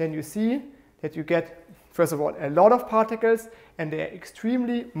 then you see that you get, first of all, a lot of particles, and they are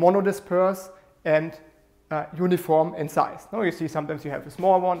extremely monodisperse and uniform in size. Now you see sometimes you have a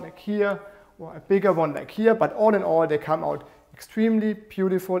small one like here, or a bigger one like here, but all in all they come out extremely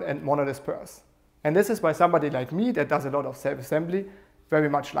beautiful and monodisperse. And this is why somebody like me that does a lot of self-assembly very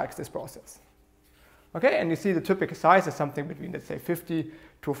much likes this process. Okay, and you see the typical size is something between, let's say, 50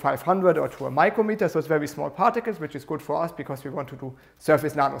 to 500 or to a micrometer, so it's very small particles, which is good for us because we want to do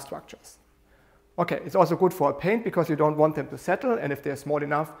surface nanostructures. Okay, it's also good for a paint because you don't want them to settle, and if they're small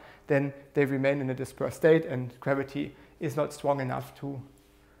enough, then they remain in a dispersed state and gravity is not strong enough to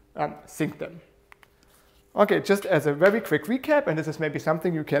sink them. Okay, just as a very quick recap, and this is maybe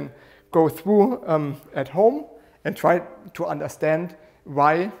something you can go through at home and try to understand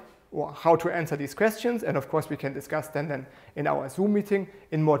why or how to answer these questions, and of course we can discuss then in our Zoom meeting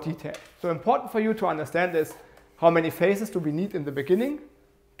in more detail. So important for you to understand is how many phases do we need in the beginning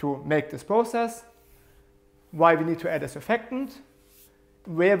to make this process, why we need to add a surfactant,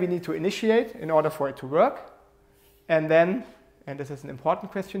 where we need to initiate in order for it to work, and then, and this is an important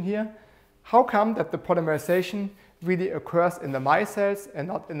question here, how come that the polymerization really occurs in the micelles and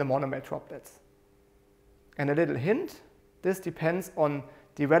not in the monomer droplets? And a little hint, this depends on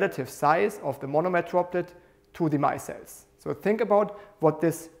the relative size of the monomer droplet to the micelles. So think about what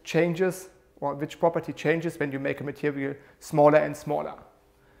this changes, or which property changes when you make a material smaller and smaller.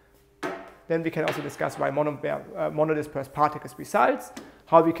 Then we can also discuss why monodispersed particles results,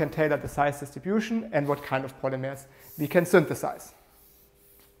 how we can tailor the size distribution, and what kind of polymers we can synthesize.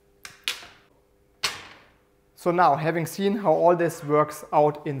 So now, having seen how all this works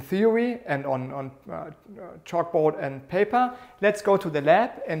out in theory and on chalkboard and paper, let's go to the lab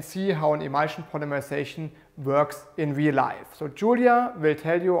and see how an emulsion polymerization works in real life. So Giulia will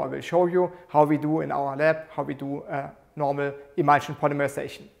tell you or will show you how we do in our lab, how we do a normal emulsion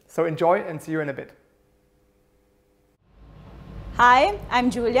polymerization. So enjoy and see you in a bit. Hi,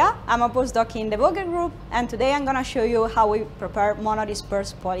 I'm Giulia. I'm a postdoc in the Vogel group, and today I'm going to show you how we prepare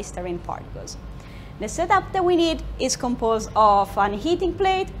monodispersed polystyrene particles. The setup that we need is composed of an heating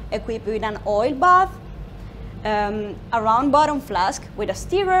plate equipped with an oil bath, a round bottom flask with a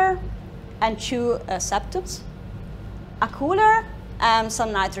stirrer and two septums, a cooler, and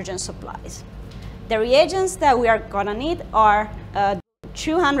some nitrogen supplies. The reagents that we are gonna need are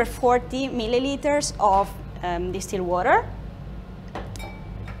 240 milliliters of distilled water,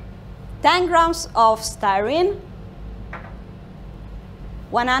 10 grams of styrene,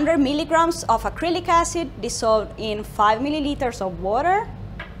 100 milligrams of acrylic acid dissolved in 5 milliliters of water,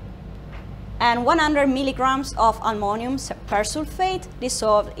 and 100 milligrams of ammonium persulfate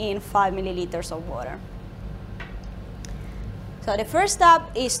dissolved in 5 milliliters of water. So the first step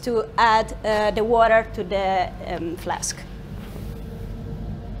is to add the water to the flask.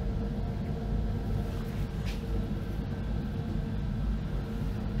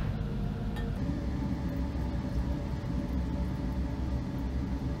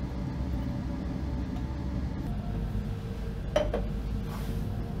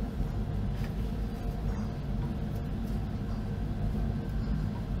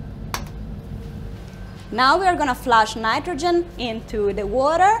 Now we are going to flush nitrogen into the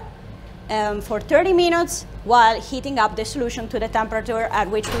water for 30 minutes while heating up the solution to the temperature at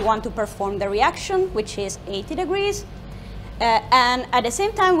which we want to perform the reaction, which is 80 degrees. And at the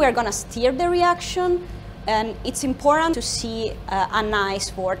same time, we are going to stir the reaction, and it's important to see a nice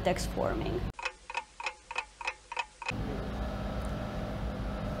vortex forming.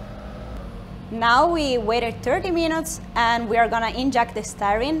 Now we waited 30 minutes and we are going to inject the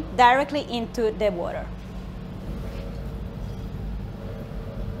styrene directly into the water.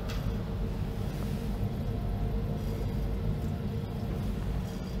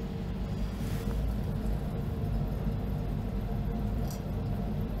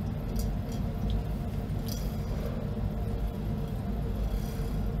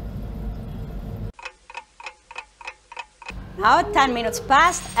 Now 10 minutes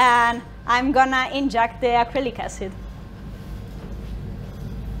passed and I'm gonna inject the acrylic acid.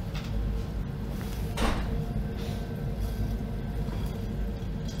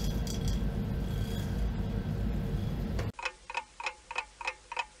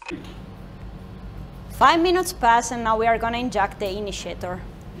 Five minutes pass and now we are gonna inject the initiator.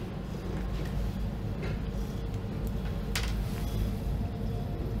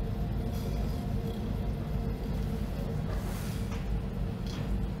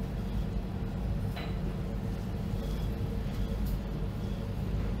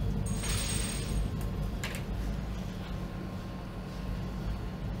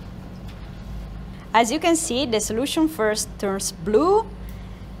 As you can see, the solution first turns blue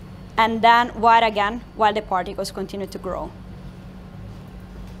and then white again while the particles continue to grow.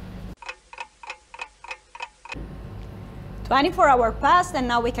 "24 hours passed and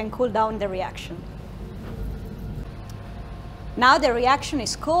now we can cool down the reaction. Now the reaction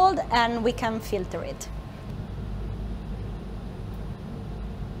is cold and we can filter it.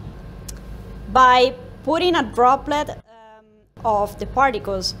 By putting a droplet of the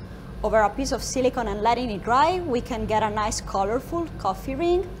particles over a piece of silicone and letting it dry, we can get a nice colorful coffee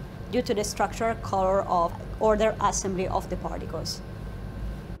ring due to the structural color of order assembly of the particles.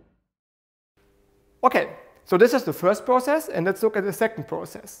 Okay, so this is the first process, and let's look at the second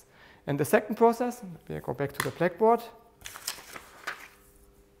process. And the second process, we go back to the blackboard.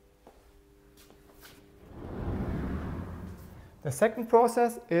 The second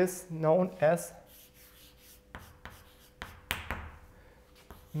process is known as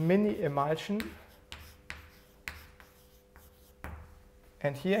miniemulsion,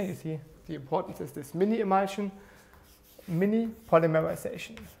 and here you see the importance is this miniemulsion, mini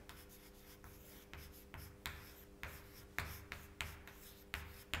polymerization.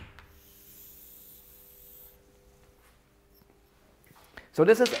 So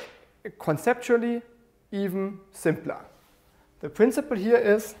this is conceptually even simpler. The principle here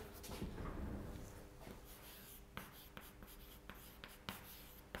is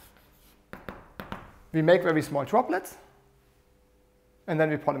we make very small droplets, and then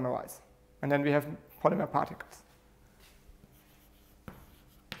we polymerize. And then we have polymer particles.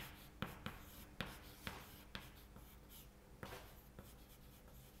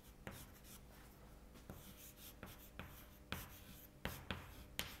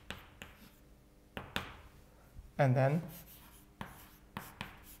 And then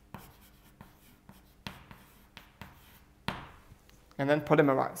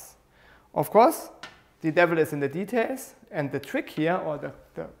polymerize. Of course, the devil is in the details, and the trick here, or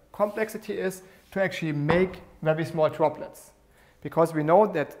the complexity, is to actually make very small droplets. Because we know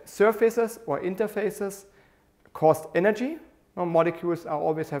that surfaces or interfaces cost energy. Molecules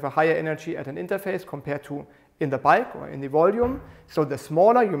always have a higher energy at an interface compared to in the bulk or in the volume. So the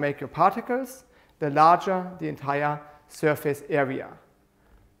smaller you make your particles, the larger the entire surface area.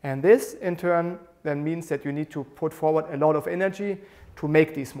 And this, in turn, then means that you need to put forward a lot of energy to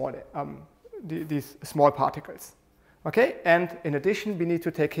make these small particles. Okay? And in addition, we need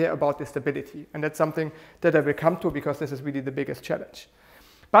to take care about the stability. And that's something that I will come to because this is really the biggest challenge.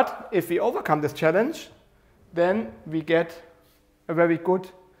 But if we overcome this challenge, then we get a very good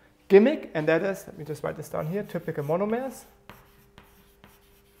gimmick, and that is, let me just write this down here, typical monomers.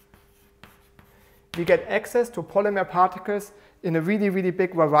 We get access to polymer particles in a really, really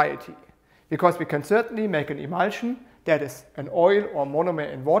big variety, because we can certainly make an emulsion that is an oil or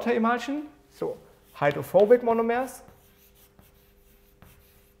monomer in water emulsion, so hydrophobic monomers.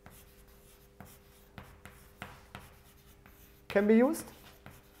 Can be used,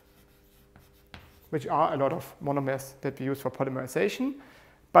 which are a lot of monomers that we use for polymerization.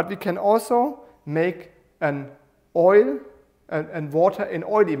 But we can also make an oil and water in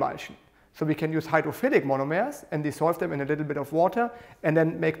oil emulsion. So we can use hydrophilic monomers and dissolve them in a little bit of water and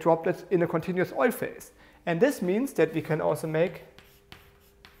then make droplets in a continuous oil phase. And this means that we can also make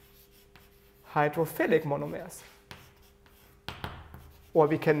hydrophilic monomers. Or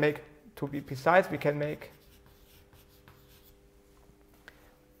we can make, to be precise, we can make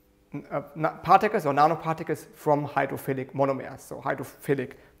particles or nanoparticles from hydrophilic monomers, so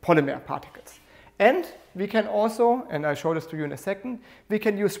hydrophilic polymer particles. And we can also, and I'll show this to you in a second, we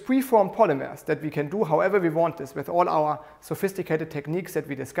can use preformed polymers that we can do however we want this with all our sophisticated techniques that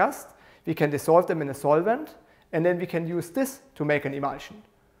we discussed. We can dissolve them in a solvent, and then we can use this to make an emulsion.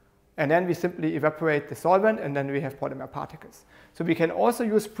 And then we simply evaporate the solvent, and then we have polymer particles. So we can also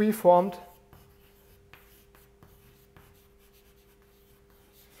use preformed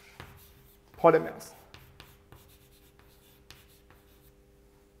polymers.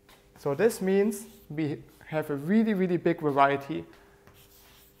 So this means we have a really, really big variety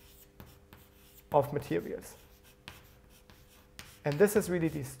of materials. And this is really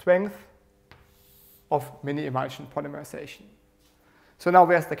the strength of mini-emulsion polymerization. So now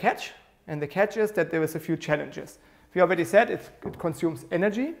where's the catch? And the catch is that there is a few challenges. We already said it consumes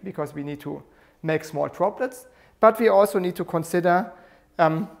energy because we need to make small droplets, but we also need to consider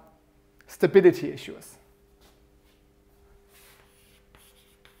stability issues.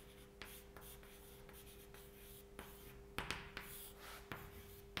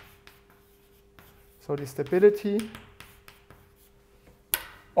 So the stability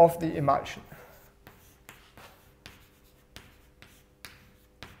of the emulsion.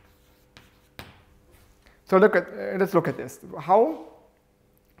 So let's look at this. How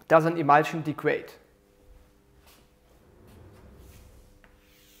does an emulsion degrade?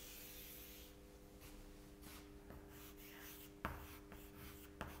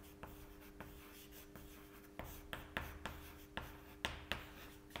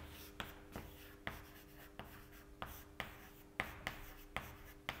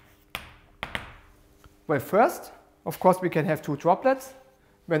 Well, first, of course, we can have two droplets.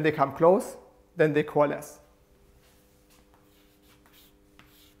 When they come close, then they coalesce.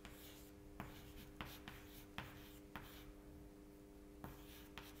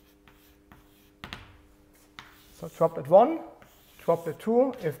 So droplet 1, droplet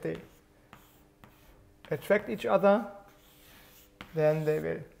 2, if they attract each other, then they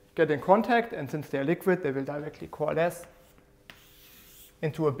will get in contact, and since they are liquid, they will directly coalesce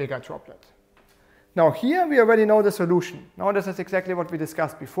into a bigger droplet. Now here we already know the solution. Now this is exactly what we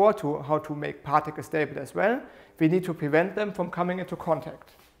discussed before, to how to make particles stable as well. We need to prevent them from coming into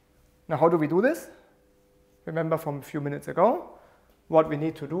contact. Now how do we do this? Remember from a few minutes ago, what we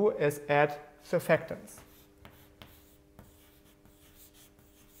need to do is add surfactants.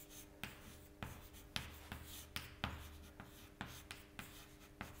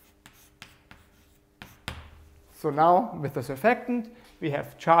 So now with the surfactant, we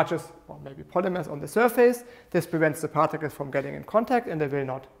have charges or maybe polymers on the surface. This prevents the particles from getting in contact and they will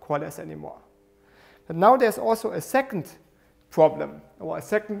not coalesce anymore. But now there's also a second problem or a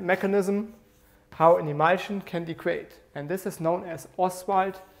second mechanism how an emulsion can degrade. And this is known as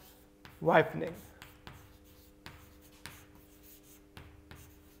Ostwald ripening.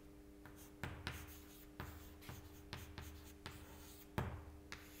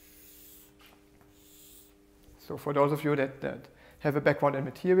 So for those of you that have a background in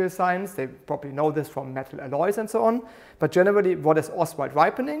material science, they probably know this from metal alloys and so on. But generally, what is Ostwald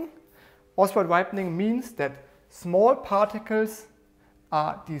ripening? Ostwald ripening means that small particles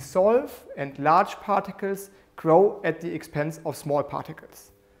are dissolved and large particles grow at the expense of small particles.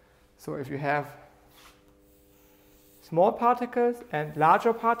 So if you have small particles and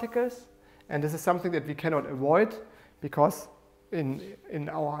larger particles, and this is something that we cannot avoid because in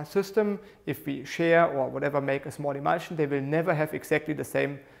our system, if we share or whatever make a small emulsion, they will never have exactly the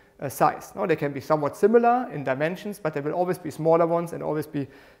same size. No, they can be somewhat similar in dimensions, but there will always be smaller ones and always be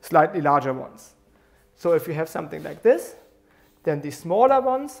slightly larger ones. So if you have something like this, then the smaller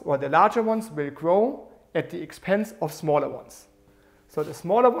ones or the larger ones will grow at the expense of smaller ones. So the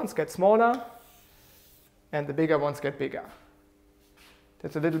smaller ones get smaller and the bigger ones get bigger.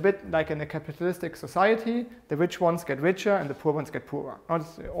 That's a little bit like in a capitalistic society. The rich ones get richer and the poor ones get poorer.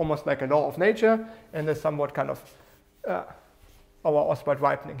 It's almost like a law of nature, and there's somewhat kind of our Oswald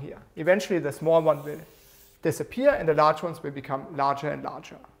ripening here. Eventually the small one will disappear and the large ones will become larger and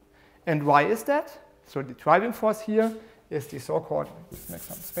larger. And why is that? So the driving force here is the so-called, let's make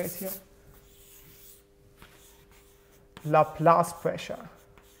some space here, Laplace pressure.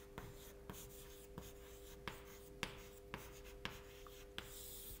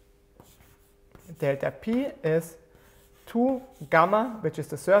 Delta P is 2 gamma, which is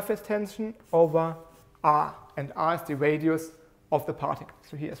the surface tension, over R. And R is the radius of the particle.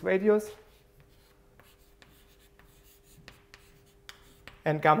 So here's radius.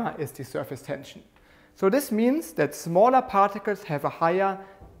 And gamma is the surface tension. So this means that smaller particles have a higher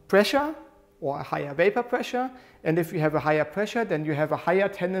pressure or a higher vapor pressure. And if you have a higher pressure, then you have a higher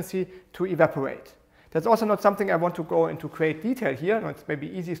tendency to evaporate. That's also not something I want to go into great detail here. It's maybe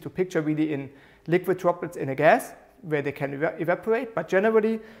easiest to picture really in liquid droplets in a gas where they can evaporate. But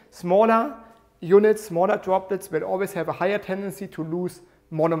generally, smaller units, smaller droplets will always have a higher tendency to lose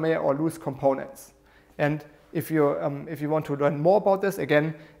monomer or lose components. And if you want to learn more about this,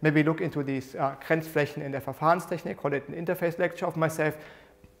 again, maybe look into these Grenzflächen in der Verfahrenstechnik, call it an interface lecture of myself,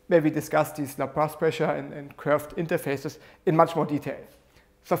 where we discuss these Laplace pressure and curved interfaces in much more detail.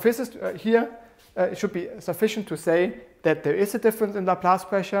 So physicists here, it should be sufficient to say that there is a difference in Laplace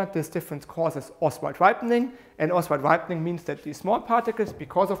pressure. This difference causes Oswald ripening, and Oswald ripening means that the small particles,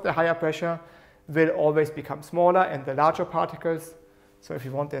 because of the higher pressure, will always become smaller, and the larger particles, so if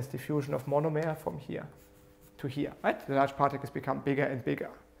you want, there's diffusion of monomer from here to here, right? The large particles become bigger and bigger.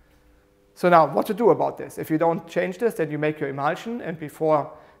 So now, what to do about this? If you don't change this, then you make your emulsion, and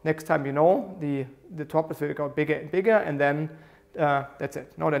before next time you know, the droplets will go bigger and bigger, and then that's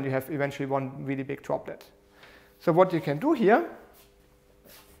it. No, then you have eventually one really big droplet. So what you can do here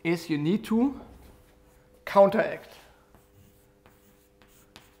is you need to counteract.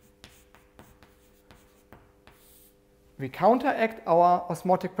 We counteract our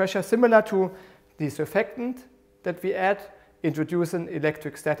osmotic pressure similar to the surfactant that we add, introduce an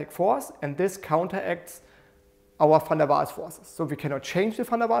electric static force, and this counteracts our van der Waals forces. So we cannot change the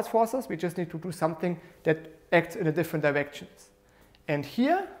van der Waals forces, we just need to do something that acts in a different directions. And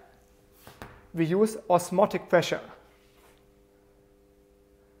here we use osmotic pressure.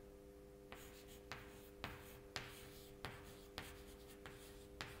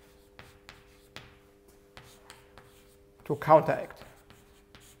 To counteract.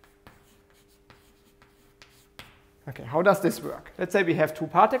 Okay, how does this work? Let's say we have two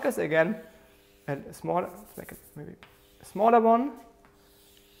particles again, and a smaller, like maybe a smaller one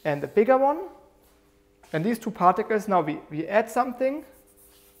and a bigger one. And these two particles, now we add something,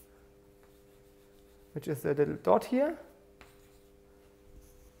 which is a little dot here,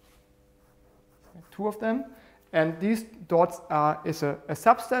 two of them. And these dots is a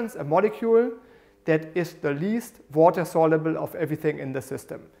substance, a molecule, that is the least water soluble of everything in the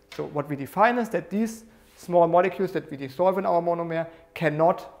system. So what we define is that these small molecules that we dissolve in our monomer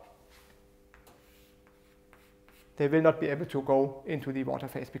they will not be able to go into the water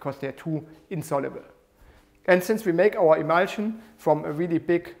phase because they are too insoluble. And since we make our emulsion from a really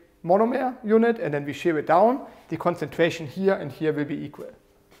big monomer unit and then we shear it down, the concentration here and here will be equal.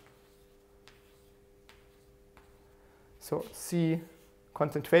 So C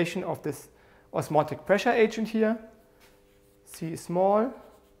concentration of this osmotic pressure agent here, C small,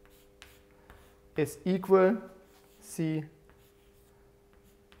 is equal C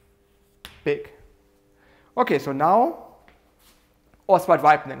big. Okay, so now Oswald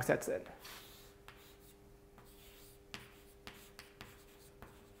ripening sets in.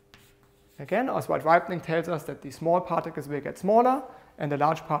 Again, Oswald ripening tells us that the small particles will get smaller and the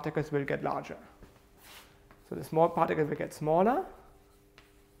large particles will get larger. So the small particle will get smaller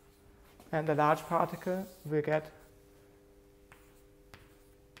and the large particle will get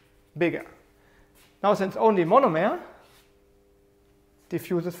bigger. Now, since only monomer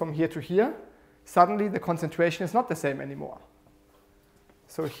diffuses from here to here, suddenly the concentration is not the same anymore.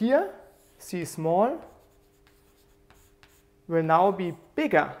 So here, C small will now be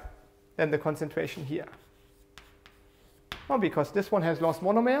bigger than the concentration here. Well, because this one has lost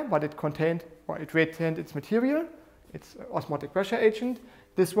monomer, but it contained, or it retained its material, it's osmotic pressure agent.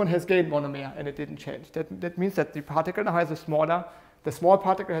 This one has gained monomer and it didn't change. That means that the particle now has the small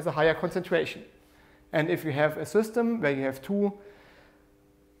particle has a higher concentration. And if you have a system where you have two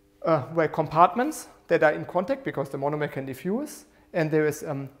compartments that are in contact because the monomer can diffuse, and there is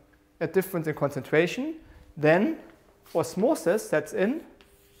a difference in concentration, then osmosis sets in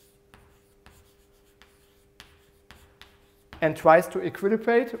and tries to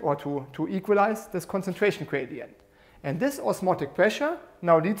equilibrate or to equalize this concentration gradient. And this osmotic pressure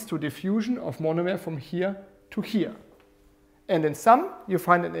now leads to diffusion of monomer from here to here. And in sum, you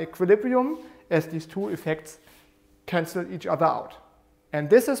find an equilibrium as these two effects cancel each other out. And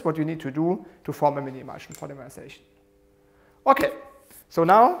this is what you need to do to form a mini-emulsion polymerization. Okay, so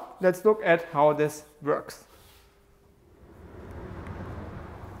now let's look at how this works.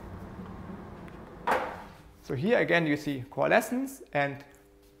 So here again you see coalescence, and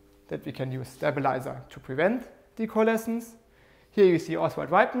that we can use stabilizer to prevent decoalescence. Here you see Oswald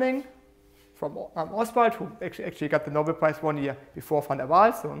ripening from Oswald, who actually got the Nobel Prize 1 year before van der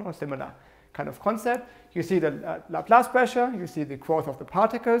Waals, so no similar kind of concept. You see the Laplace pressure, you see the growth of the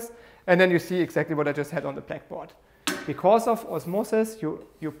particles, and then you see exactly what I just had on the blackboard. Because of osmosis,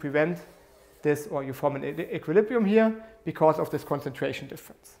 you prevent this, or you form an equilibrium here because of this concentration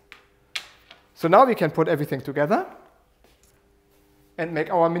difference. So now we can put everything together and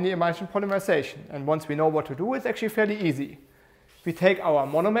make our mini-emulsion polymerization. And once we know what to do, it's actually fairly easy. We take our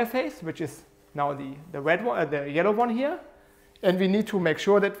monomer phase, which is now the red one, the yellow one here, and we need to make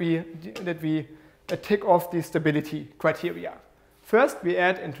sure that we tick off the stability criteria. First, we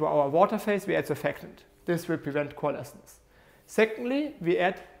add into our water phase, we add surfactant. This will prevent coalescence. Secondly, we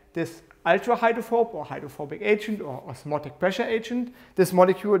add this ultra-hydrophobe or hydrophobic agent or osmotic pressure agent, this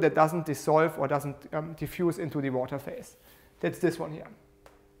molecule that doesn't dissolve or doesn't diffuse into the water phase. That's this one here.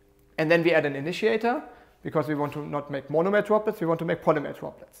 And then we add an initiator because we want to not make monomer droplets, we want to make polymer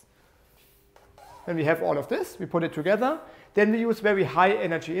droplets. When we have all of this, we put it together. Then we use very high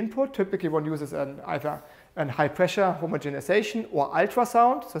energy input. Typically one uses either a high pressure homogenization or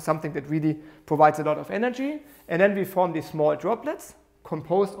ultrasound, so something that really provides a lot of energy. And then we form these small droplets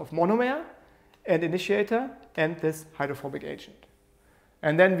composed of monomer and initiator and this hydrophobic agent.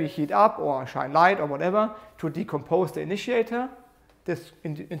 And then we heat up or shine light or whatever to decompose the initiator. This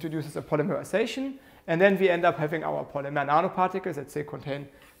introduces a polymerization. And then we end up having our polymer nanoparticles that say contain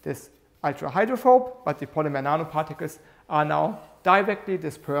this ultra-hydrophobe, but the polymer nanoparticles are now directly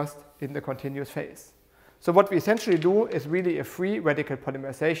dispersed in the continuous phase. So what we essentially do is really a free radical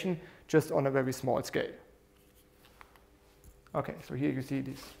polymerization just on a very small scale. Okay, so here you see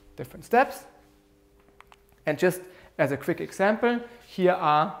these different steps. And just as a quick example, here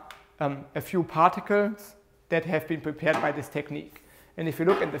are a few particles that have been prepared by this technique. And if you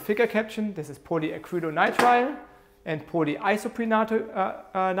look at the figure caption, this is polyacrylonitrile and polyisoprene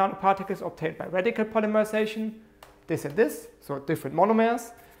nanoparticles obtained by radical polymerization, this and this, so different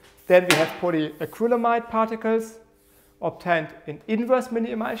monomers. Then we have polyacrylamide particles obtained in inverse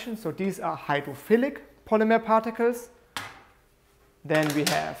mini-emulsion, so these are hydrophilic polymer particles. Then we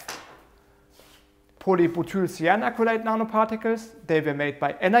have polybutylcyanacrylate nanoparticles. They were made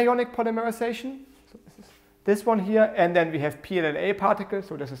by anionic polymerization. So this is this one here. And then we have PLLA particles.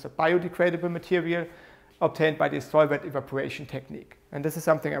 So this is a biodegradable material obtained by the solvent evaporation technique. And this is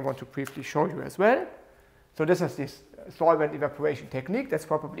something I want to briefly show you as well. So this is this solvent evaporation technique. That's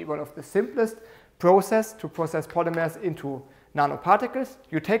probably one of the simplest process to process polymers into nanoparticles.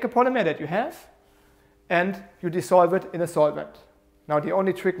 You take a polymer that you have and you dissolve it in a solvent. Now the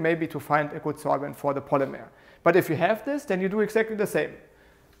only trick may be to find a good solvent for the polymer. But if you have this, then you do exactly the same.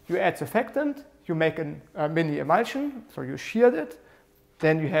 You add surfactant, you make a mini emulsion, so you shear it,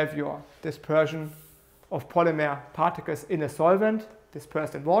 then you have your dispersion of polymer particles in a solvent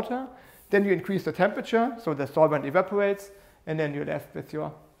dispersed in water. Then you increase the temperature, so the solvent evaporates, and then you're left with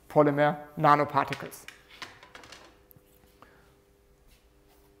your polymer nanoparticles.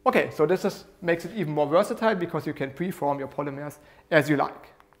 Okay, so this makes it even more versatile because you can preform your polymers as you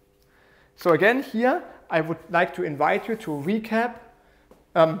like. So again, here I would like to invite you to recap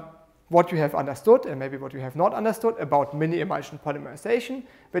what you have understood and maybe what you have not understood about mini-emulsion polymerization,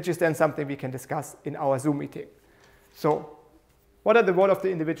 which is then something we can discuss in our Zoom meeting. So what are the role of the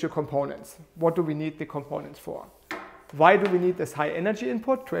individual components? What do we need the components for? Why do we need this high energy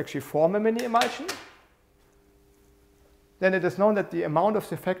input to actually form a mini-emulsion? Then it is known that the amount of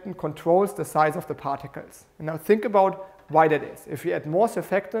surfactant controls the size of the particles. And now think about why that is. If you add more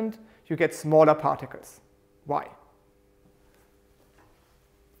surfactant, you get smaller particles. Why?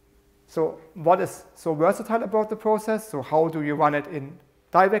 So what is so versatile about the process? So how do you run it in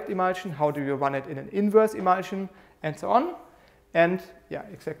direct emulsion? How do you run it in an inverse emulsion? and so on. And yeah,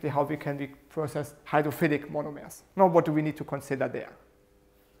 exactly how we can process hydrophilic monomers. Now, what do we need to consider there?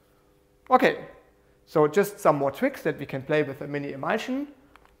 Okay, so just some more tricks that we can play with a mini emulsion.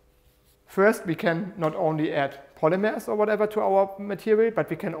 First, we can not only add polymers or whatever to our material, but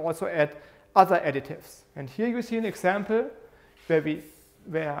we can also add other additives. And here you see an example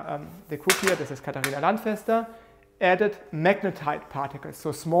where the group here, this is Katharina Landfester, added magnetite particles,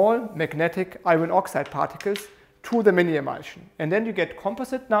 so small magnetic iron oxide particles to the mini emulsion. And then you get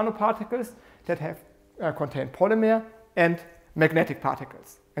composite nanoparticles that contain polymer and magnetic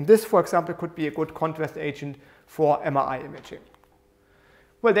particles. And this, for example, could be a good contrast agent for MRI imaging.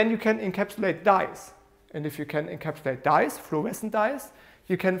 Well, then you can encapsulate dyes. And if you can encapsulate dyes, fluorescent dyes,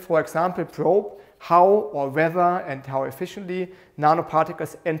 you can, for example, probe how or whether and how efficiently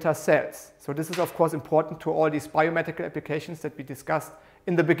nanoparticles enter cells. So this is, of course, important to all these biomedical applications that we discussed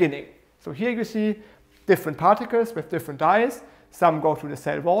in the beginning. So here you see different particles with different dyes. Some go through the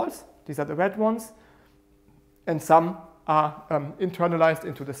cell walls. These are the red ones. And some are internalized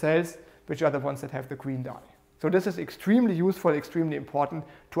into the cells, which are the ones that have the green dye. So this is extremely useful, extremely important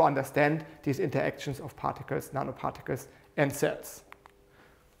to understand these interactions of particles, nanoparticles, and cells.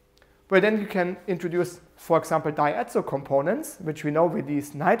 Well, then you can introduce, for example, diazo components, which we know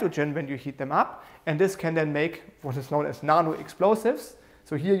release nitrogen when you heat them up, and this can then make what is known as nano-explosives.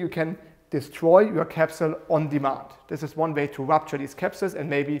 So here you can destroy your capsule on demand. This is one way to rupture these capsules and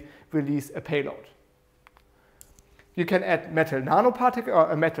maybe release a payload. You can add metal nanoparticles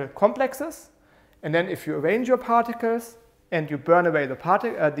or metal complexes. And then if you arrange your particles and you burn away the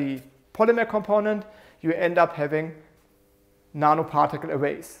polymer component, you end up having nanoparticle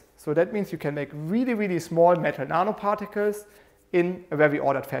arrays. So that means you can make really, really small metal nanoparticles in a very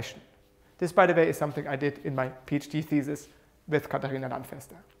ordered fashion. This, by the way, is something I did in my PhD thesis with Katharina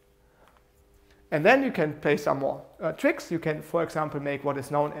Landfester. And then you can play some more tricks. You can, for example, make what is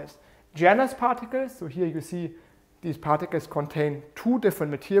known as Janus particles. So here you see these particles contain two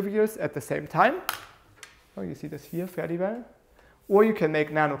different materials at the same time. Oh, you see this here fairly well. Or you can make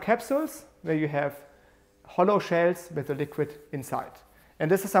nanocapsules where you have hollow shells with a liquid inside. And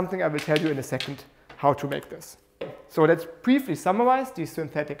this is something I will tell you in a second how to make this. So let's briefly summarize these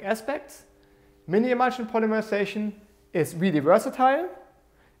synthetic aspects. Mini-emulsion polymerization is really versatile,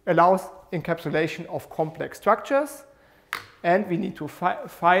 allows encapsulation of complex structures, and we need to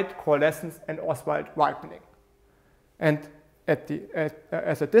fight coalescence and Oswald ripening. And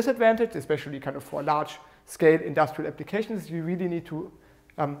as a disadvantage, especially kind of for large-scale industrial applications, you really need to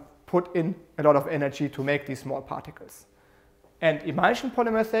put in a lot of energy to make these small particles. And emulsion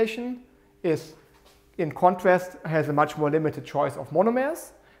polymerization is, in contrast, has a much more limited choice of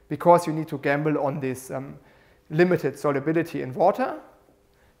monomers because you need to gamble on this limited solubility in water.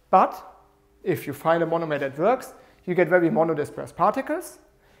 But if you find a monomer that works, you get very monodispersed particles,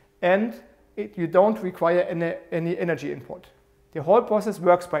 and you don't require any energy input. The whole process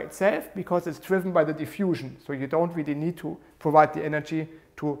works by itself because it's driven by the diffusion, so you don't really need to provide the energy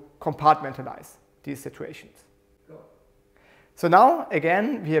to compartmentalize these situations. So now,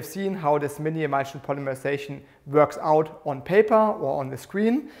 again, we have seen how this mini-emulsion polymerization works out on paper or on the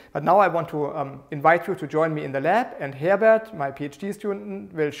screen. But now I want to invite you to join me in the lab. And Herbert, my PhD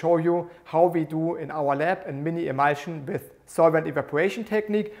student, will show you how we do in our lab a mini-emulsion with solvent evaporation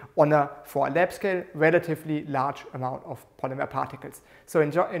technique on for a lab scale, relatively large amount of polymer particles. So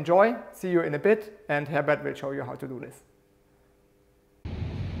enjoy. See you in a bit. And Herbert will show you how to do this.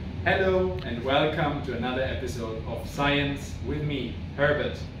 Hello and welcome to another episode of Science with me,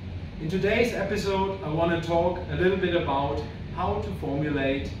 Herbert. In today's episode, I want to talk a little bit about how to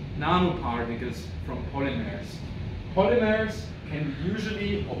formulate nanoparticles from polymers. Polymers can be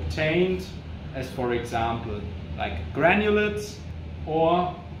usually obtained as, for example, like granulates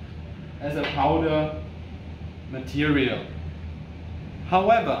or as a powder material.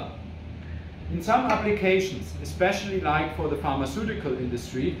 However, in some applications, especially like for the pharmaceutical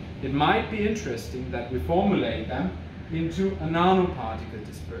industry, it might be interesting that we formulate them into a nanoparticle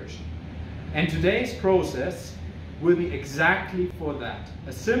dispersion. And today's process will be exactly for that,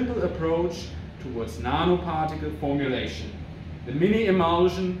 a simple approach towards nanoparticle formulation, the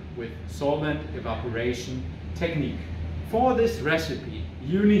mini-emulsion with solvent evaporation technique. For this recipe,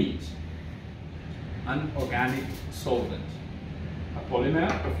 you need an organic solvent, a polymer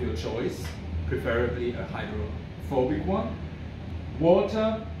of your choice, preferably a hydrophobic one,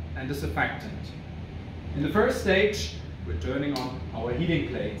 water, and a surfactant. In the first stage, we're turning on our heating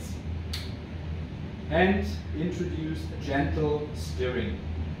plates and introduce a gentle stirring.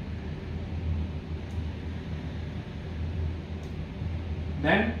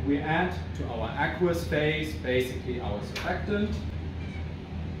 Then we add to our aqueous phase basically our surfactant.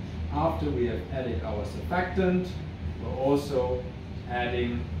 After we have added our surfactant, we're also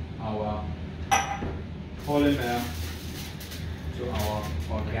adding our polymer to our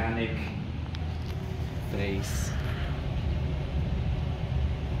organic phase.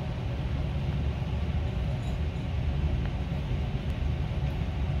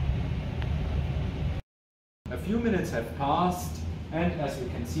 A few minutes have passed, and as we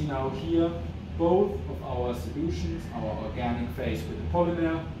can see now here, both of our solutions, our organic phase with the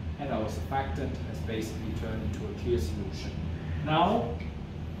polymer and our surfactant, has basically turned into a clear solution. Now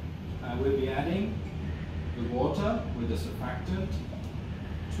I will be adding the water with the surfactant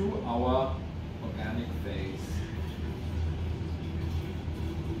to our organic phase.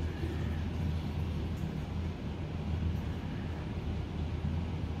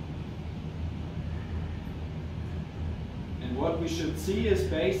 And what we should see is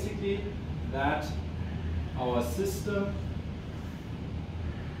basically that our system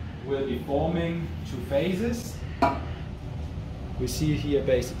will be forming two phases. We see here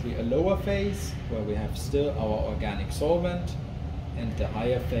basically a lower phase where we have still our organic solvent, and the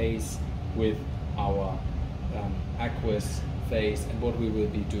higher phase with our aqueous phase. And what we will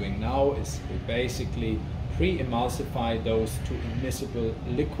be doing now is we basically pre-emulsify those two immiscible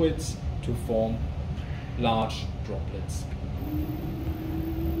liquids to form large droplets.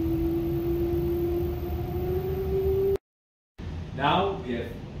 Now we have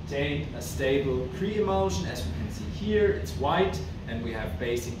obtained a stable pre-emulsion. As we can see here, it's white, and we have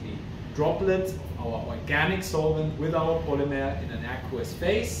basically droplets of our organic solvent with our polymer in an aqueous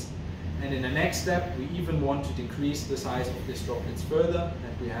phase. And in the next step, we even want to decrease the size of these droplets further,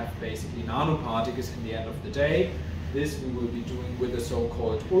 and we have basically nanoparticles in the end of the day. This we will be doing with the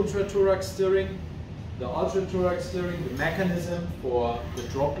so-called ultra-thorax stirring. The ultra-thorax stirring, the mechanism for the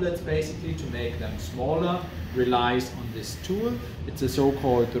droplets basically to make them smaller, relies on this tool. It's a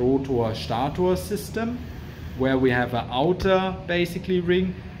so-called rotor-stator system, where we have an outer basically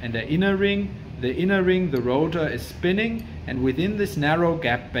ring and an inner ring. The inner ring, the rotor, is spinning, and within this narrow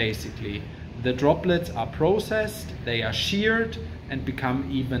gap basically the droplets are processed, they are sheared and become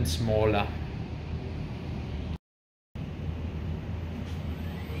even smaller.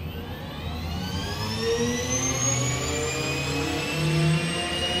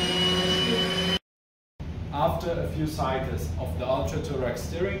 After a few cycles of the ultra-thorax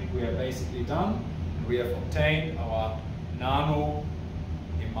stirring, we are basically done. We have obtained our nano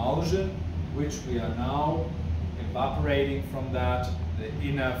emulsion, which we are now evaporating from that, the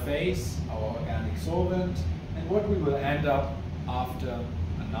inner phase, our organic solvent. And what we will end up after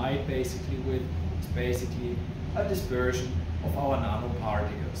a night basically with is basically a dispersion of our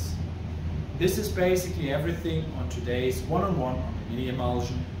nanoparticles. This is basically everything on today's one-on-one on the mini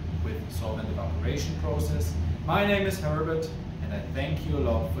emulsion with solvent evaporation process. My name is Herbert, and I thank you a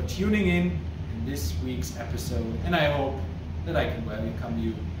lot for tuning in this week's episode, and I hope that I can welcome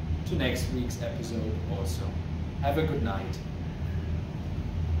you to next week's episode also. Have a good night.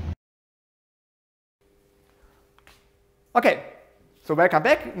 Okay, so welcome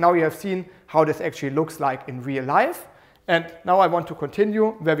back. Now you have seen how this actually looks like in real life, and now I want to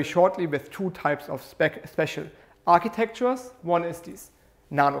continue very shortly with two types of special architectures. One is these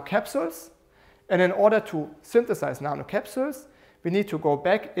nanocapsules, and in order to synthesize nanocapsules, we need to go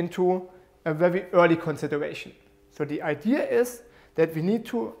back into a very early consideration. So the idea is that we need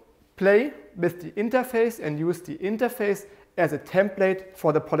to play with the interface and use the interface as a template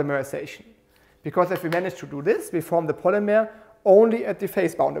for the polymerization. Because if we manage to do this, we form the polymer only at the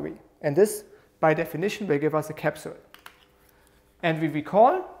phase boundary, and this by definition will give us a capsule. And we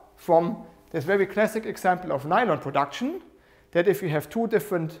recall from this very classic example of nylon production that if you have two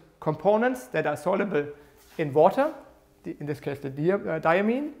different components that are soluble in water, in this case the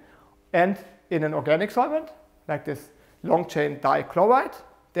diamine, and in an organic solvent, like this long chain dichloride,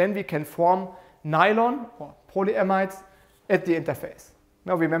 then we can form nylon or polyamides at the interface.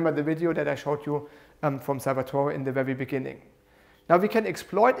 Now remember the video that I showed you from Salvatore in the very beginning. Now we can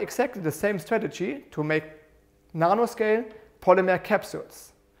exploit exactly the same strategy to make nanoscale polymer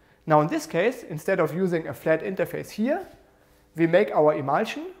capsules. Now in this case, instead of using a flat interface here, we make our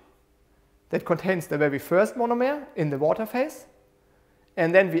emulsion that contains the very first monomer in the water phase,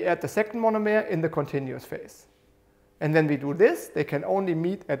 and then we add the second monomer in the continuous phase. And then we do this, they can only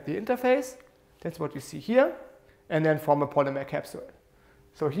meet at the interface, that's what you see here, and then form a polymer capsule.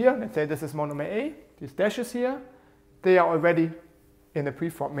 So here, let's say this is monomer A, these dashes here, they are already in a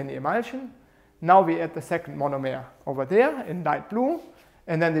preformed mini emulsion. Now we add the second monomer over there in light blue,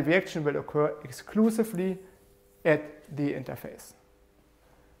 and then the reaction will occur exclusively at the interface.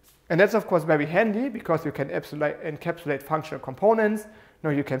 And that's of course very handy because you can encapsulate functional components.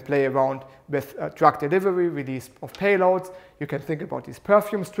 You can play around with drug delivery, release of payloads. You can think about these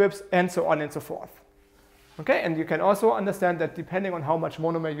perfume strips and so on and so forth. Okay, and you can also understand that depending on how much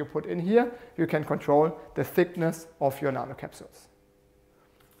monomer you put in here, you can control the thickness of your nanocapsules.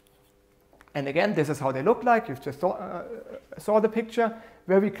 And again, this is how they look like. You just saw the picture.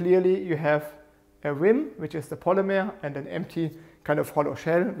 Very clearly, you have a rim, which is the polymer, and an empty kind of hollow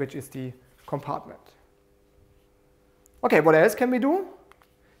shell, which is the compartment. Okay, what else can we do?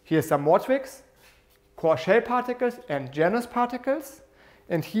 Here's some more tricks. Core shell particles and Janus particles.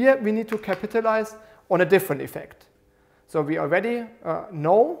 And here we need to capitalize on a different effect. So we already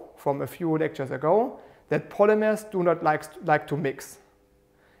know from a few lectures ago that polymers do not like to mix.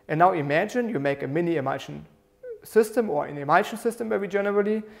 And now imagine you make a mini emulsion system or an emulsion system very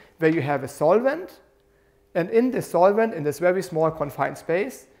generally, where you have a solvent, and in this solvent, in this very small confined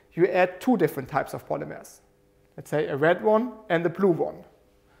space, you add two different types of polymers. Let's say a red one and a blue one.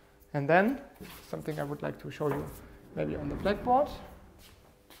 And then something I would like to show you maybe on the blackboard.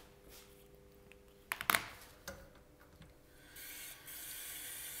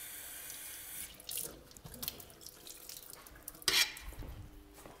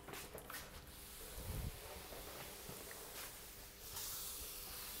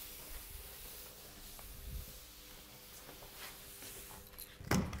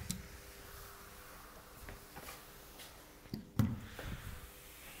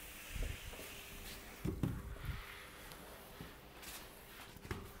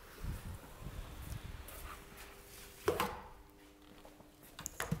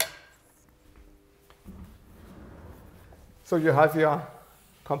 So you have your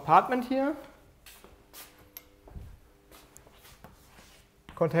compartment here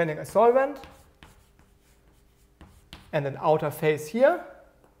containing a solvent and an outer face here,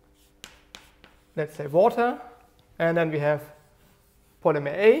 let's say water, and then we have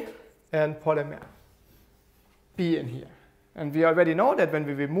polymer A and polymer B in here. And we already know that when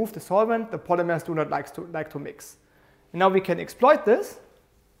we remove the solvent, the polymers do not like to mix. Now we can exploit this.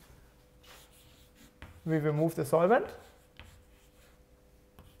 We remove the solvent.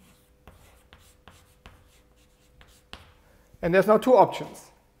 And there's now two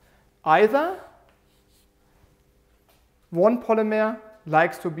options. Either one polymer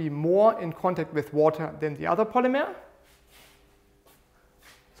likes to be more in contact with water than the other polymer.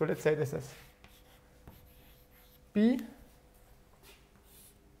 So let's say this is B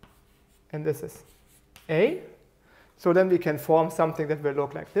and this is A. So then we can form something that will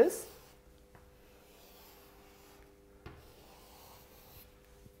look like this.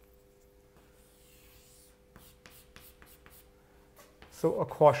 So a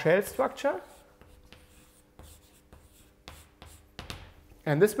core shell structure.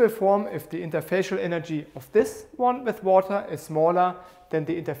 And this will form if the interfacial energy of this one with water is smaller than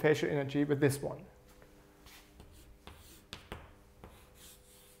the interfacial energy with this one.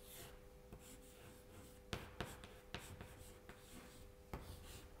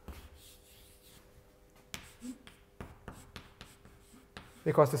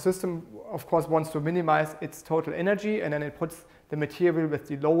 Because the system, of course, wants to minimize its total energy, and then it puts the material with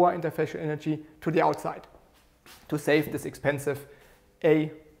the lower interfacial energy to the outside to save this expensive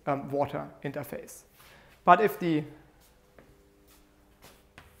water interface. But if the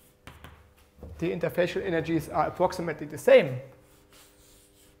interfacial energies are approximately the same,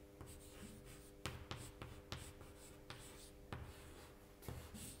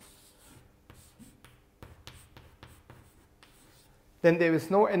 then there is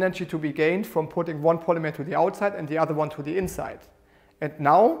no energy to be gained from putting one polymer to the outside and the other one to the inside. And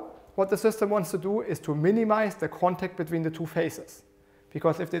now what the system wants to do is to minimize the contact between the two faces.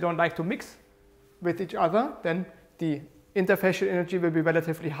 Because if they don't like to mix with each other, then the interfacial energy will be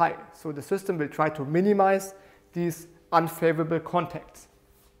relatively high. So the system will try to minimize these unfavorable contacts.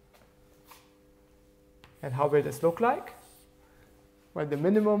 And how will this look like? Well, the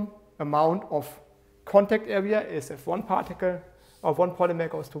minimum amount of contact area is if one particle or one polymer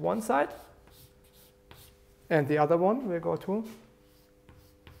goes to one side, and the other one will go to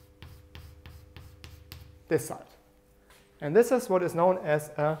this side. And this is what is known as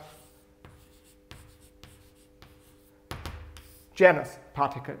a Janus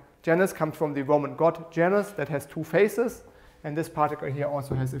particle. Janus comes from the Roman god Janus that has two faces, and this particle here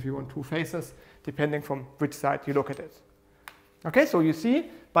also has, if you want, two faces, depending from which side you look at it. Okay, so you see,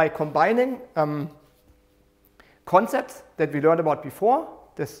 by combining concepts that we learned about before,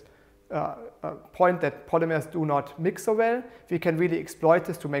 this point that polymers do not mix so well, we can really exploit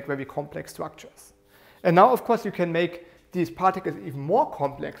this to make very complex structures. And now, of course, you can make these particles even more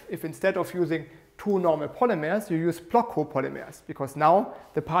complex if instead of using two normal polymers, you use block copolymers, because now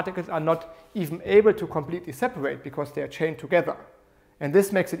the particles are not even able to completely separate because they are chained together. And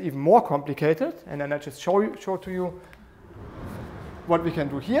this makes it even more complicated. And then I just show to you what we can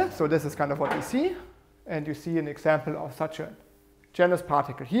do here. So this is kind of what we see. And you see an example of such a genus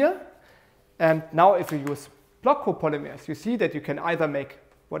particle here. And now if you use block copolymers, you see that you can either make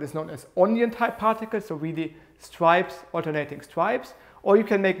what is known as onion-type particles, so really stripes, alternating stripes, or you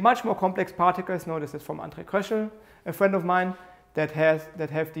can make much more complex particles. No, this is from André Kröschel, a friend of mine, that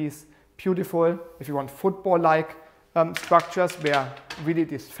have these beautiful, if you want, football-like structures where really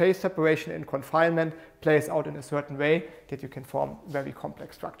this phase separation and confinement plays out in a certain way that you can form very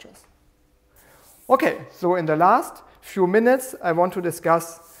complex structures. Okay, so in the last few minutes, I want to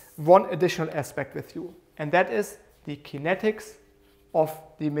discuss one additional aspect with you, and that is the kinetics of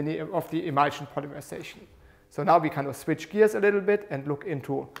the emulsion polymerization. So now we kind of switch gears a little bit and look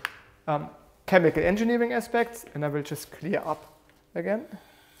into chemical engineering aspects, and I will just clear up again.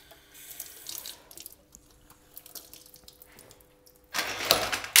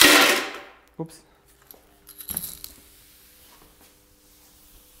 Oops.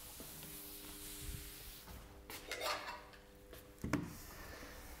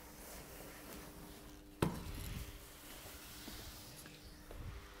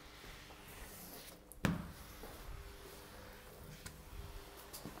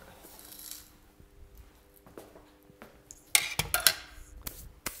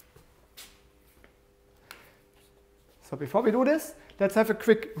 So before we do this, let's have a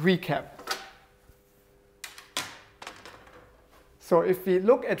quick recap. So if we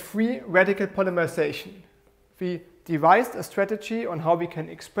look at free radical polymerization, we devised a strategy on how we can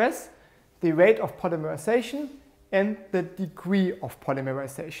express the rate of polymerization and the degree of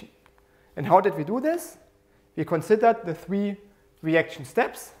polymerization. And how did we do this? We considered the three reaction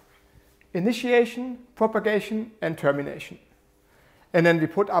steps: initiation, propagation, and termination. And then we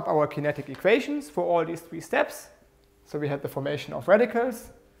put up our kinetic equations for all these three steps. So we had the formation of radicals,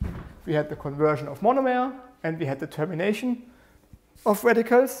 we had the conversion of monomer, and we had the termination of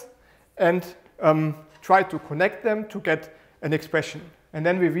radicals, and tried to connect them to get an expression. And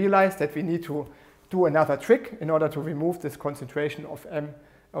then we realized that we need to do another trick in order to remove this concentration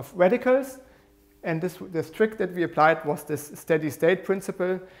of radicals. And this trick that we applied was this steady state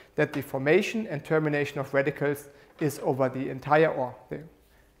principle, that the formation and termination of radicals is over the entire, or the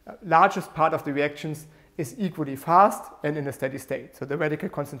largest part of the reactions is equally fast and in a steady state. So the radical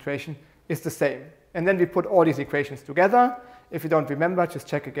concentration is the same. And then we put all these equations together. If you don't remember, just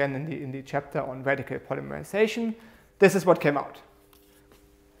check again in the chapter on radical polymerization. This is what came out.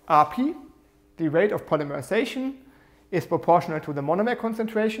 Rp, the rate of polymerization, is proportional to the monomer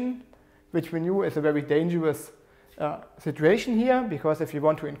concentration, which we knew is a very dangerous situation here, because if you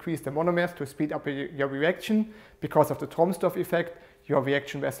want to increase the monomers to speed up your reaction, because of the Tromsdorf effect, your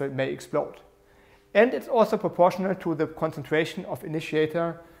reaction vessel may explode. And it's also proportional to the concentration of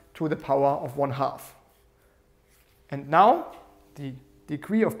initiator to the power of 1/2. And now the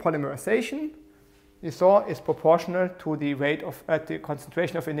degree of polymerization you saw is proportional to the rate of the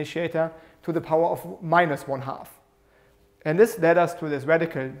concentration of initiator to the power of -1/2. And this led us to this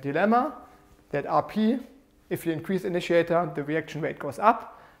radical dilemma that Rp, if you increase initiator, the reaction rate goes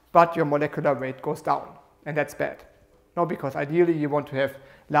up, but your molecular weight goes down. And that's bad. No, because ideally you want to have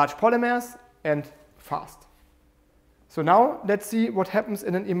large polymers and fast. So now let's see what happens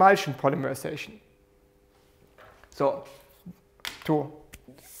in an emulsion polymerization. So to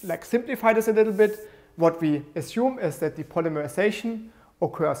simplify this a little bit, what we assume is that the polymerization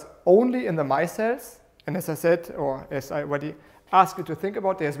occurs only in the micelles. And as I said, or as I already asked you to think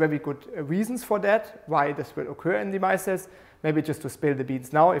about, there's very good reasons for that, why this will occur in the micelles. Maybe just to spill the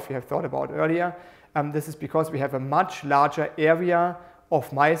beans now, if you have thought about earlier. This is because we have a much larger area of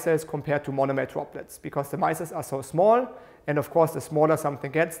micelles compared to monomer droplets, because the micelles are so small, and of course the smaller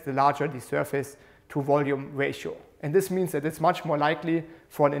something gets, the larger the surface to volume ratio. And this means that it's much more likely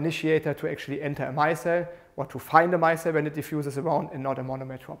for an initiator to actually enter a micelle or to find a micelle when it diffuses around and not a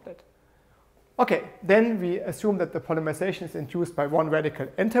monomer droplet. Okay, then we assume that the polymerization is induced by one radical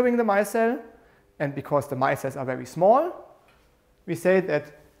entering the micelle, and because the micelles are very small, we say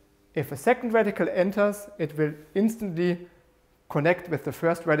that if a second radical enters, it will instantly connect with the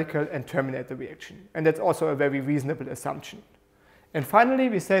first radical and terminate the reaction. And that's also a very reasonable assumption. And finally,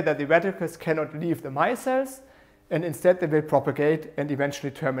 we say that the radicals cannot leave the micelles, and instead they will propagate and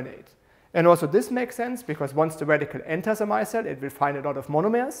eventually terminate. And also this makes sense, because once the radical enters a micelle, it will find a lot of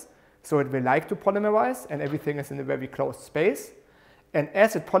monomers, so it will like to polymerize, and everything is in a very closed space. And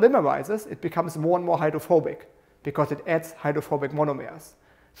as it polymerizes, it becomes more and more hydrophobic. because it adds hydrophobic monomers.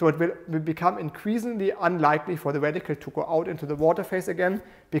 So it will become increasingly unlikely for the radical to go out into the water phase again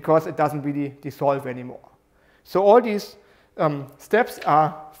because it doesn't really dissolve anymore. So all these steps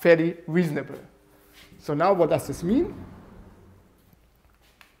are fairly reasonable. So now what does this mean?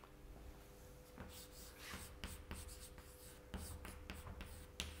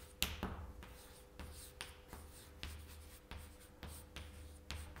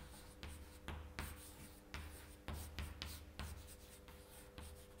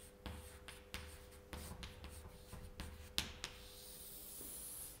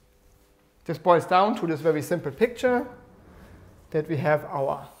 This boils down to this very simple picture that we have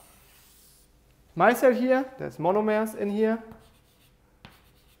our micelle here, there's monomers in here.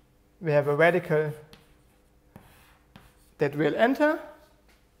 We have a radical that will enter.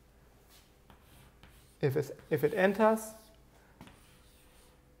 If it enters,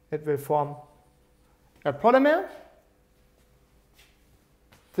 it will form a polymer.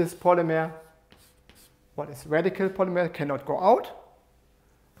 This polymer, what is radical polymer, cannot go out.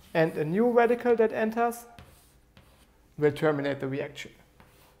 And a new radical that enters will terminate the reaction.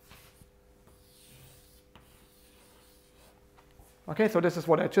 Okay, so this is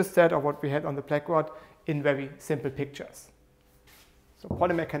what I just said, or what we had on the blackboard in very simple pictures. So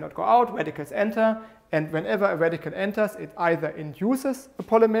polymer cannot go out, radicals enter, and whenever a radical enters, it either induces a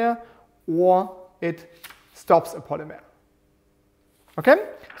polymer or it stops a polymer. Okay,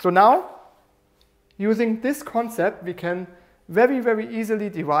 so now using this concept, we can very, very easily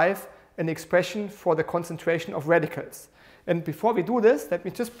derive an expression for the concentration of radicals. And before we do this, let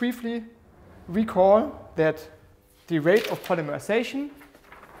me just briefly recall that the rate of polymerization,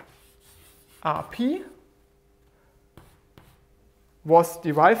 Rp, was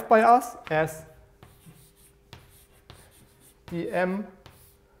derived by us as dm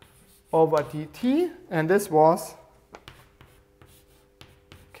over dt, and this was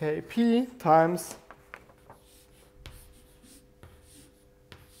Kp times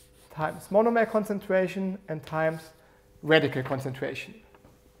monomer concentration and times radical concentration.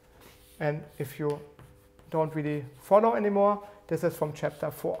 And if you don't really follow anymore, this is from chapter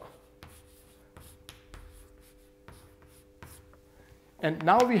 4. And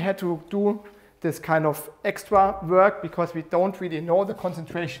now we had to do this kind of extra work because we don't really know the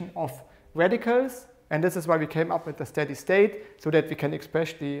concentration of radicals. And this is why we came up with the steady state, so that we can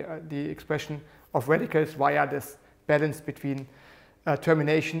express the expression of radicals via this balance between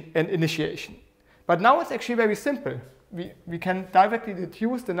termination and initiation. But now it's actually very simple. We can directly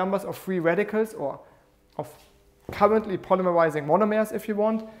deduce the numbers of free radicals or of currently polymerizing monomers, if you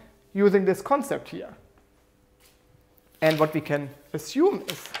want, using this concept here. And what we can assume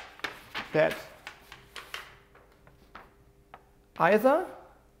is that either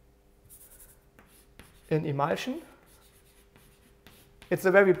in emulsion, it's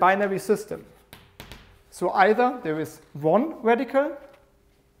a very binary system. So either there is one radical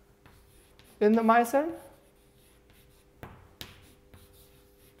in the micelle,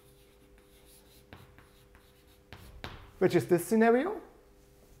 which is this scenario,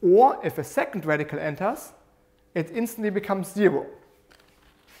 or if a second radical enters, it instantly becomes 0.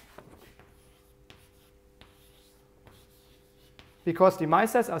 Because the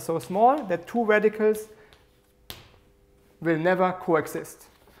micelles are so small that two radicals will never coexist.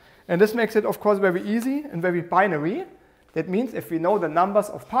 And this makes it, of course, very easy and very binary. That means if we know the numbers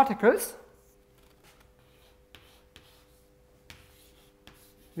of particles,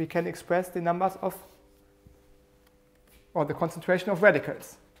 we can express the numbers of, or the concentration of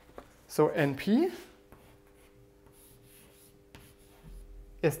radicals. So NP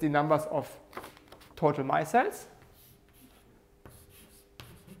is the numbers of total micelles.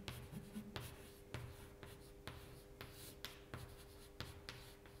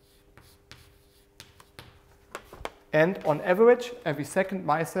 And on average, every second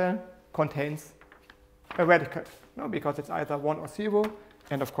micelle contains a radical, because it's either 1 or 0,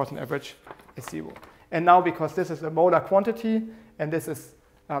 and of course, on average, is 0. And now, because this is a molar quantity, and this is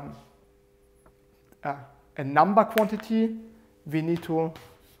a number quantity, we need to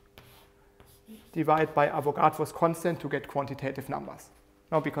divide by Avogadro's constant to get quantitative numbers.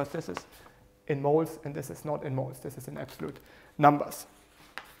 Now, because this is in moles, and this is not in moles, this is in absolute numbers.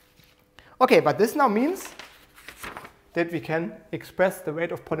 Okay, but this now means that we can express the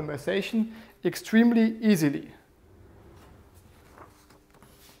rate of polymerization extremely easily.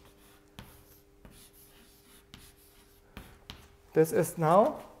 This is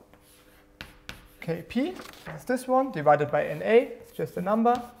now Kp, that's this one, divided by Na, it's just a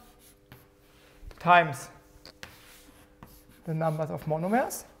number, times the numbers of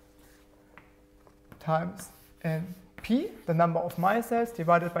monomers, times and P, the number of micelles,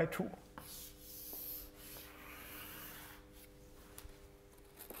 divided by 2.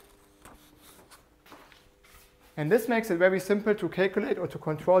 And this makes it very simple to calculate or to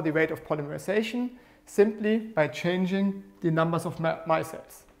control the rate of polymerization simply by changing the numbers of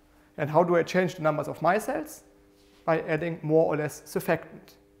micelles. And how do I change the numbers of micelles? By adding more or less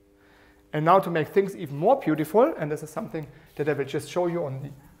surfactant. And now to make things even more beautiful, and this is something that I will just show you on the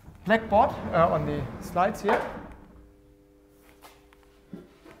blackboard, on the slides here.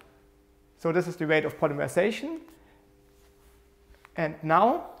 So this is the rate of polymerization. And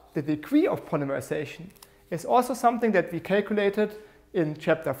now the degree of polymerization is also something that we calculated in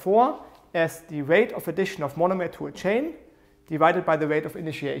chapter 4 as the rate of addition of monomer to a chain divided by the rate of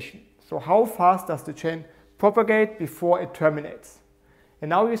initiation. So how fast does the chain propagate before it terminates? And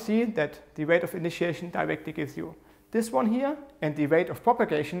now you see that the rate of initiation directly gives you this one here, and the rate of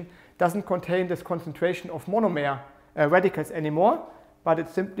propagation doesn't contain this concentration of monomer radicals anymore, but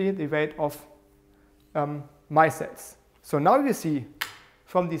it's simply the rate of micelles. So now you see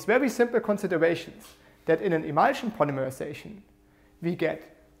from these very simple considerations that in an emulsion polymerization we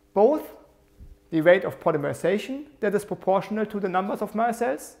get both the rate of polymerization that is proportional to the numbers of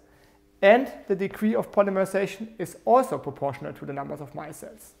micelles, and the degree of polymerization is also proportional to the numbers of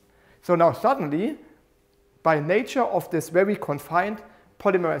micelles. So now suddenly, by nature of this very confined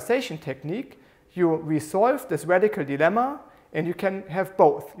polymerization technique, you resolve this radical dilemma, and you can have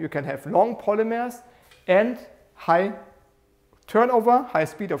both. You can have long polymers and high turnover, high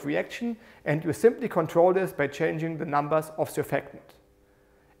speed of reaction, and you simply control this by changing the numbers of surfactant.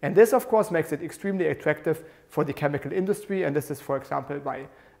 And this, of course, makes it extremely attractive for the chemical industry, and this is, for example, why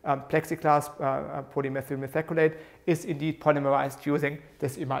plexiglass polymethyl methacrylate is indeed polymerized using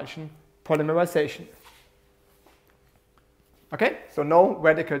this emulsion polymerization. Okay, so no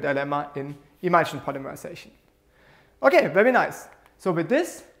radical dilemma in emulsion polymerization. Okay, very nice. So with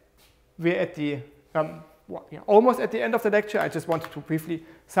this, we're at the almost at the end of the lecture. I just wanted to briefly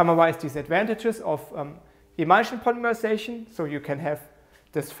summarize these advantages of emulsion polymerization. So you can have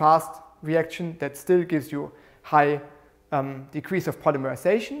this fast reaction that still gives you high degrees of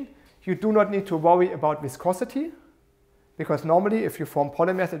polymerization. You do not need to worry about viscosity, because normally if you form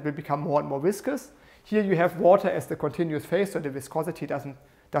polymers, it will become more and more viscous. Here you have water as the continuous phase, so the viscosity doesn't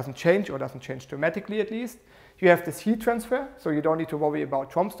change, or doesn't change dramatically at least. You have this heat transfer, so you don't need to worry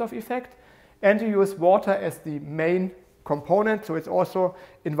about Tromsdorf effect. And you use water as the main component, so it's also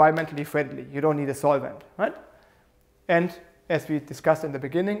environmentally friendly. You don't need a solvent, right? And as we discussed in the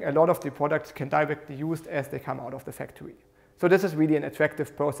beginning, a lot of the products can directly be used as they come out of the factory. So this is really an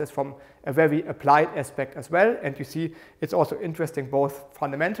attractive process from a very applied aspect as well. And you see it's also interesting both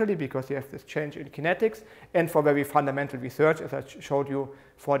fundamentally, because you have this change in kinetics, and for very fundamental research, as I showed you,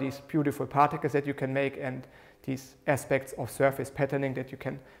 for these beautiful particles that you can make and these aspects of surface patterning that you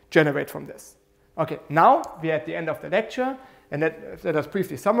can generate from this. Okay, now we are at the end of the lecture, and let us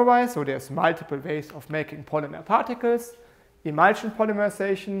briefly summarize. So there's multiple ways of making polymer particles: emulsion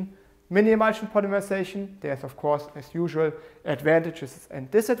polymerization, mini-emulsion polymerization. There's, of course, as usual, advantages and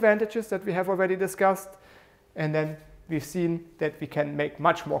disadvantages that we have already discussed. And then we've seen that we can make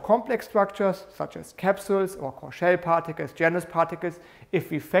much more complex structures, such as capsules or core shell particles, Janus particles, if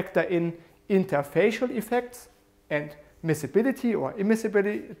we factor in interfacial effects and miscibility or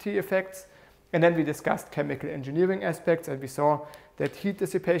immiscibility effects. And then we discussed chemical engineering aspects, and we saw that heat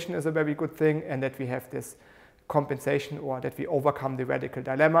dissipation is a very good thing, and that we have this compensation, or that we overcome the radical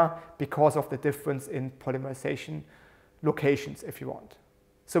dilemma because of the difference in polymerization locations, if you want.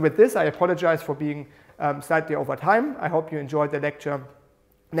 So with this, I apologize for being slightly over time. I hope you enjoyed the lecture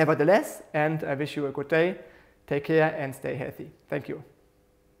nevertheless, and I wish you a good day. Take care and stay healthy. Thank you.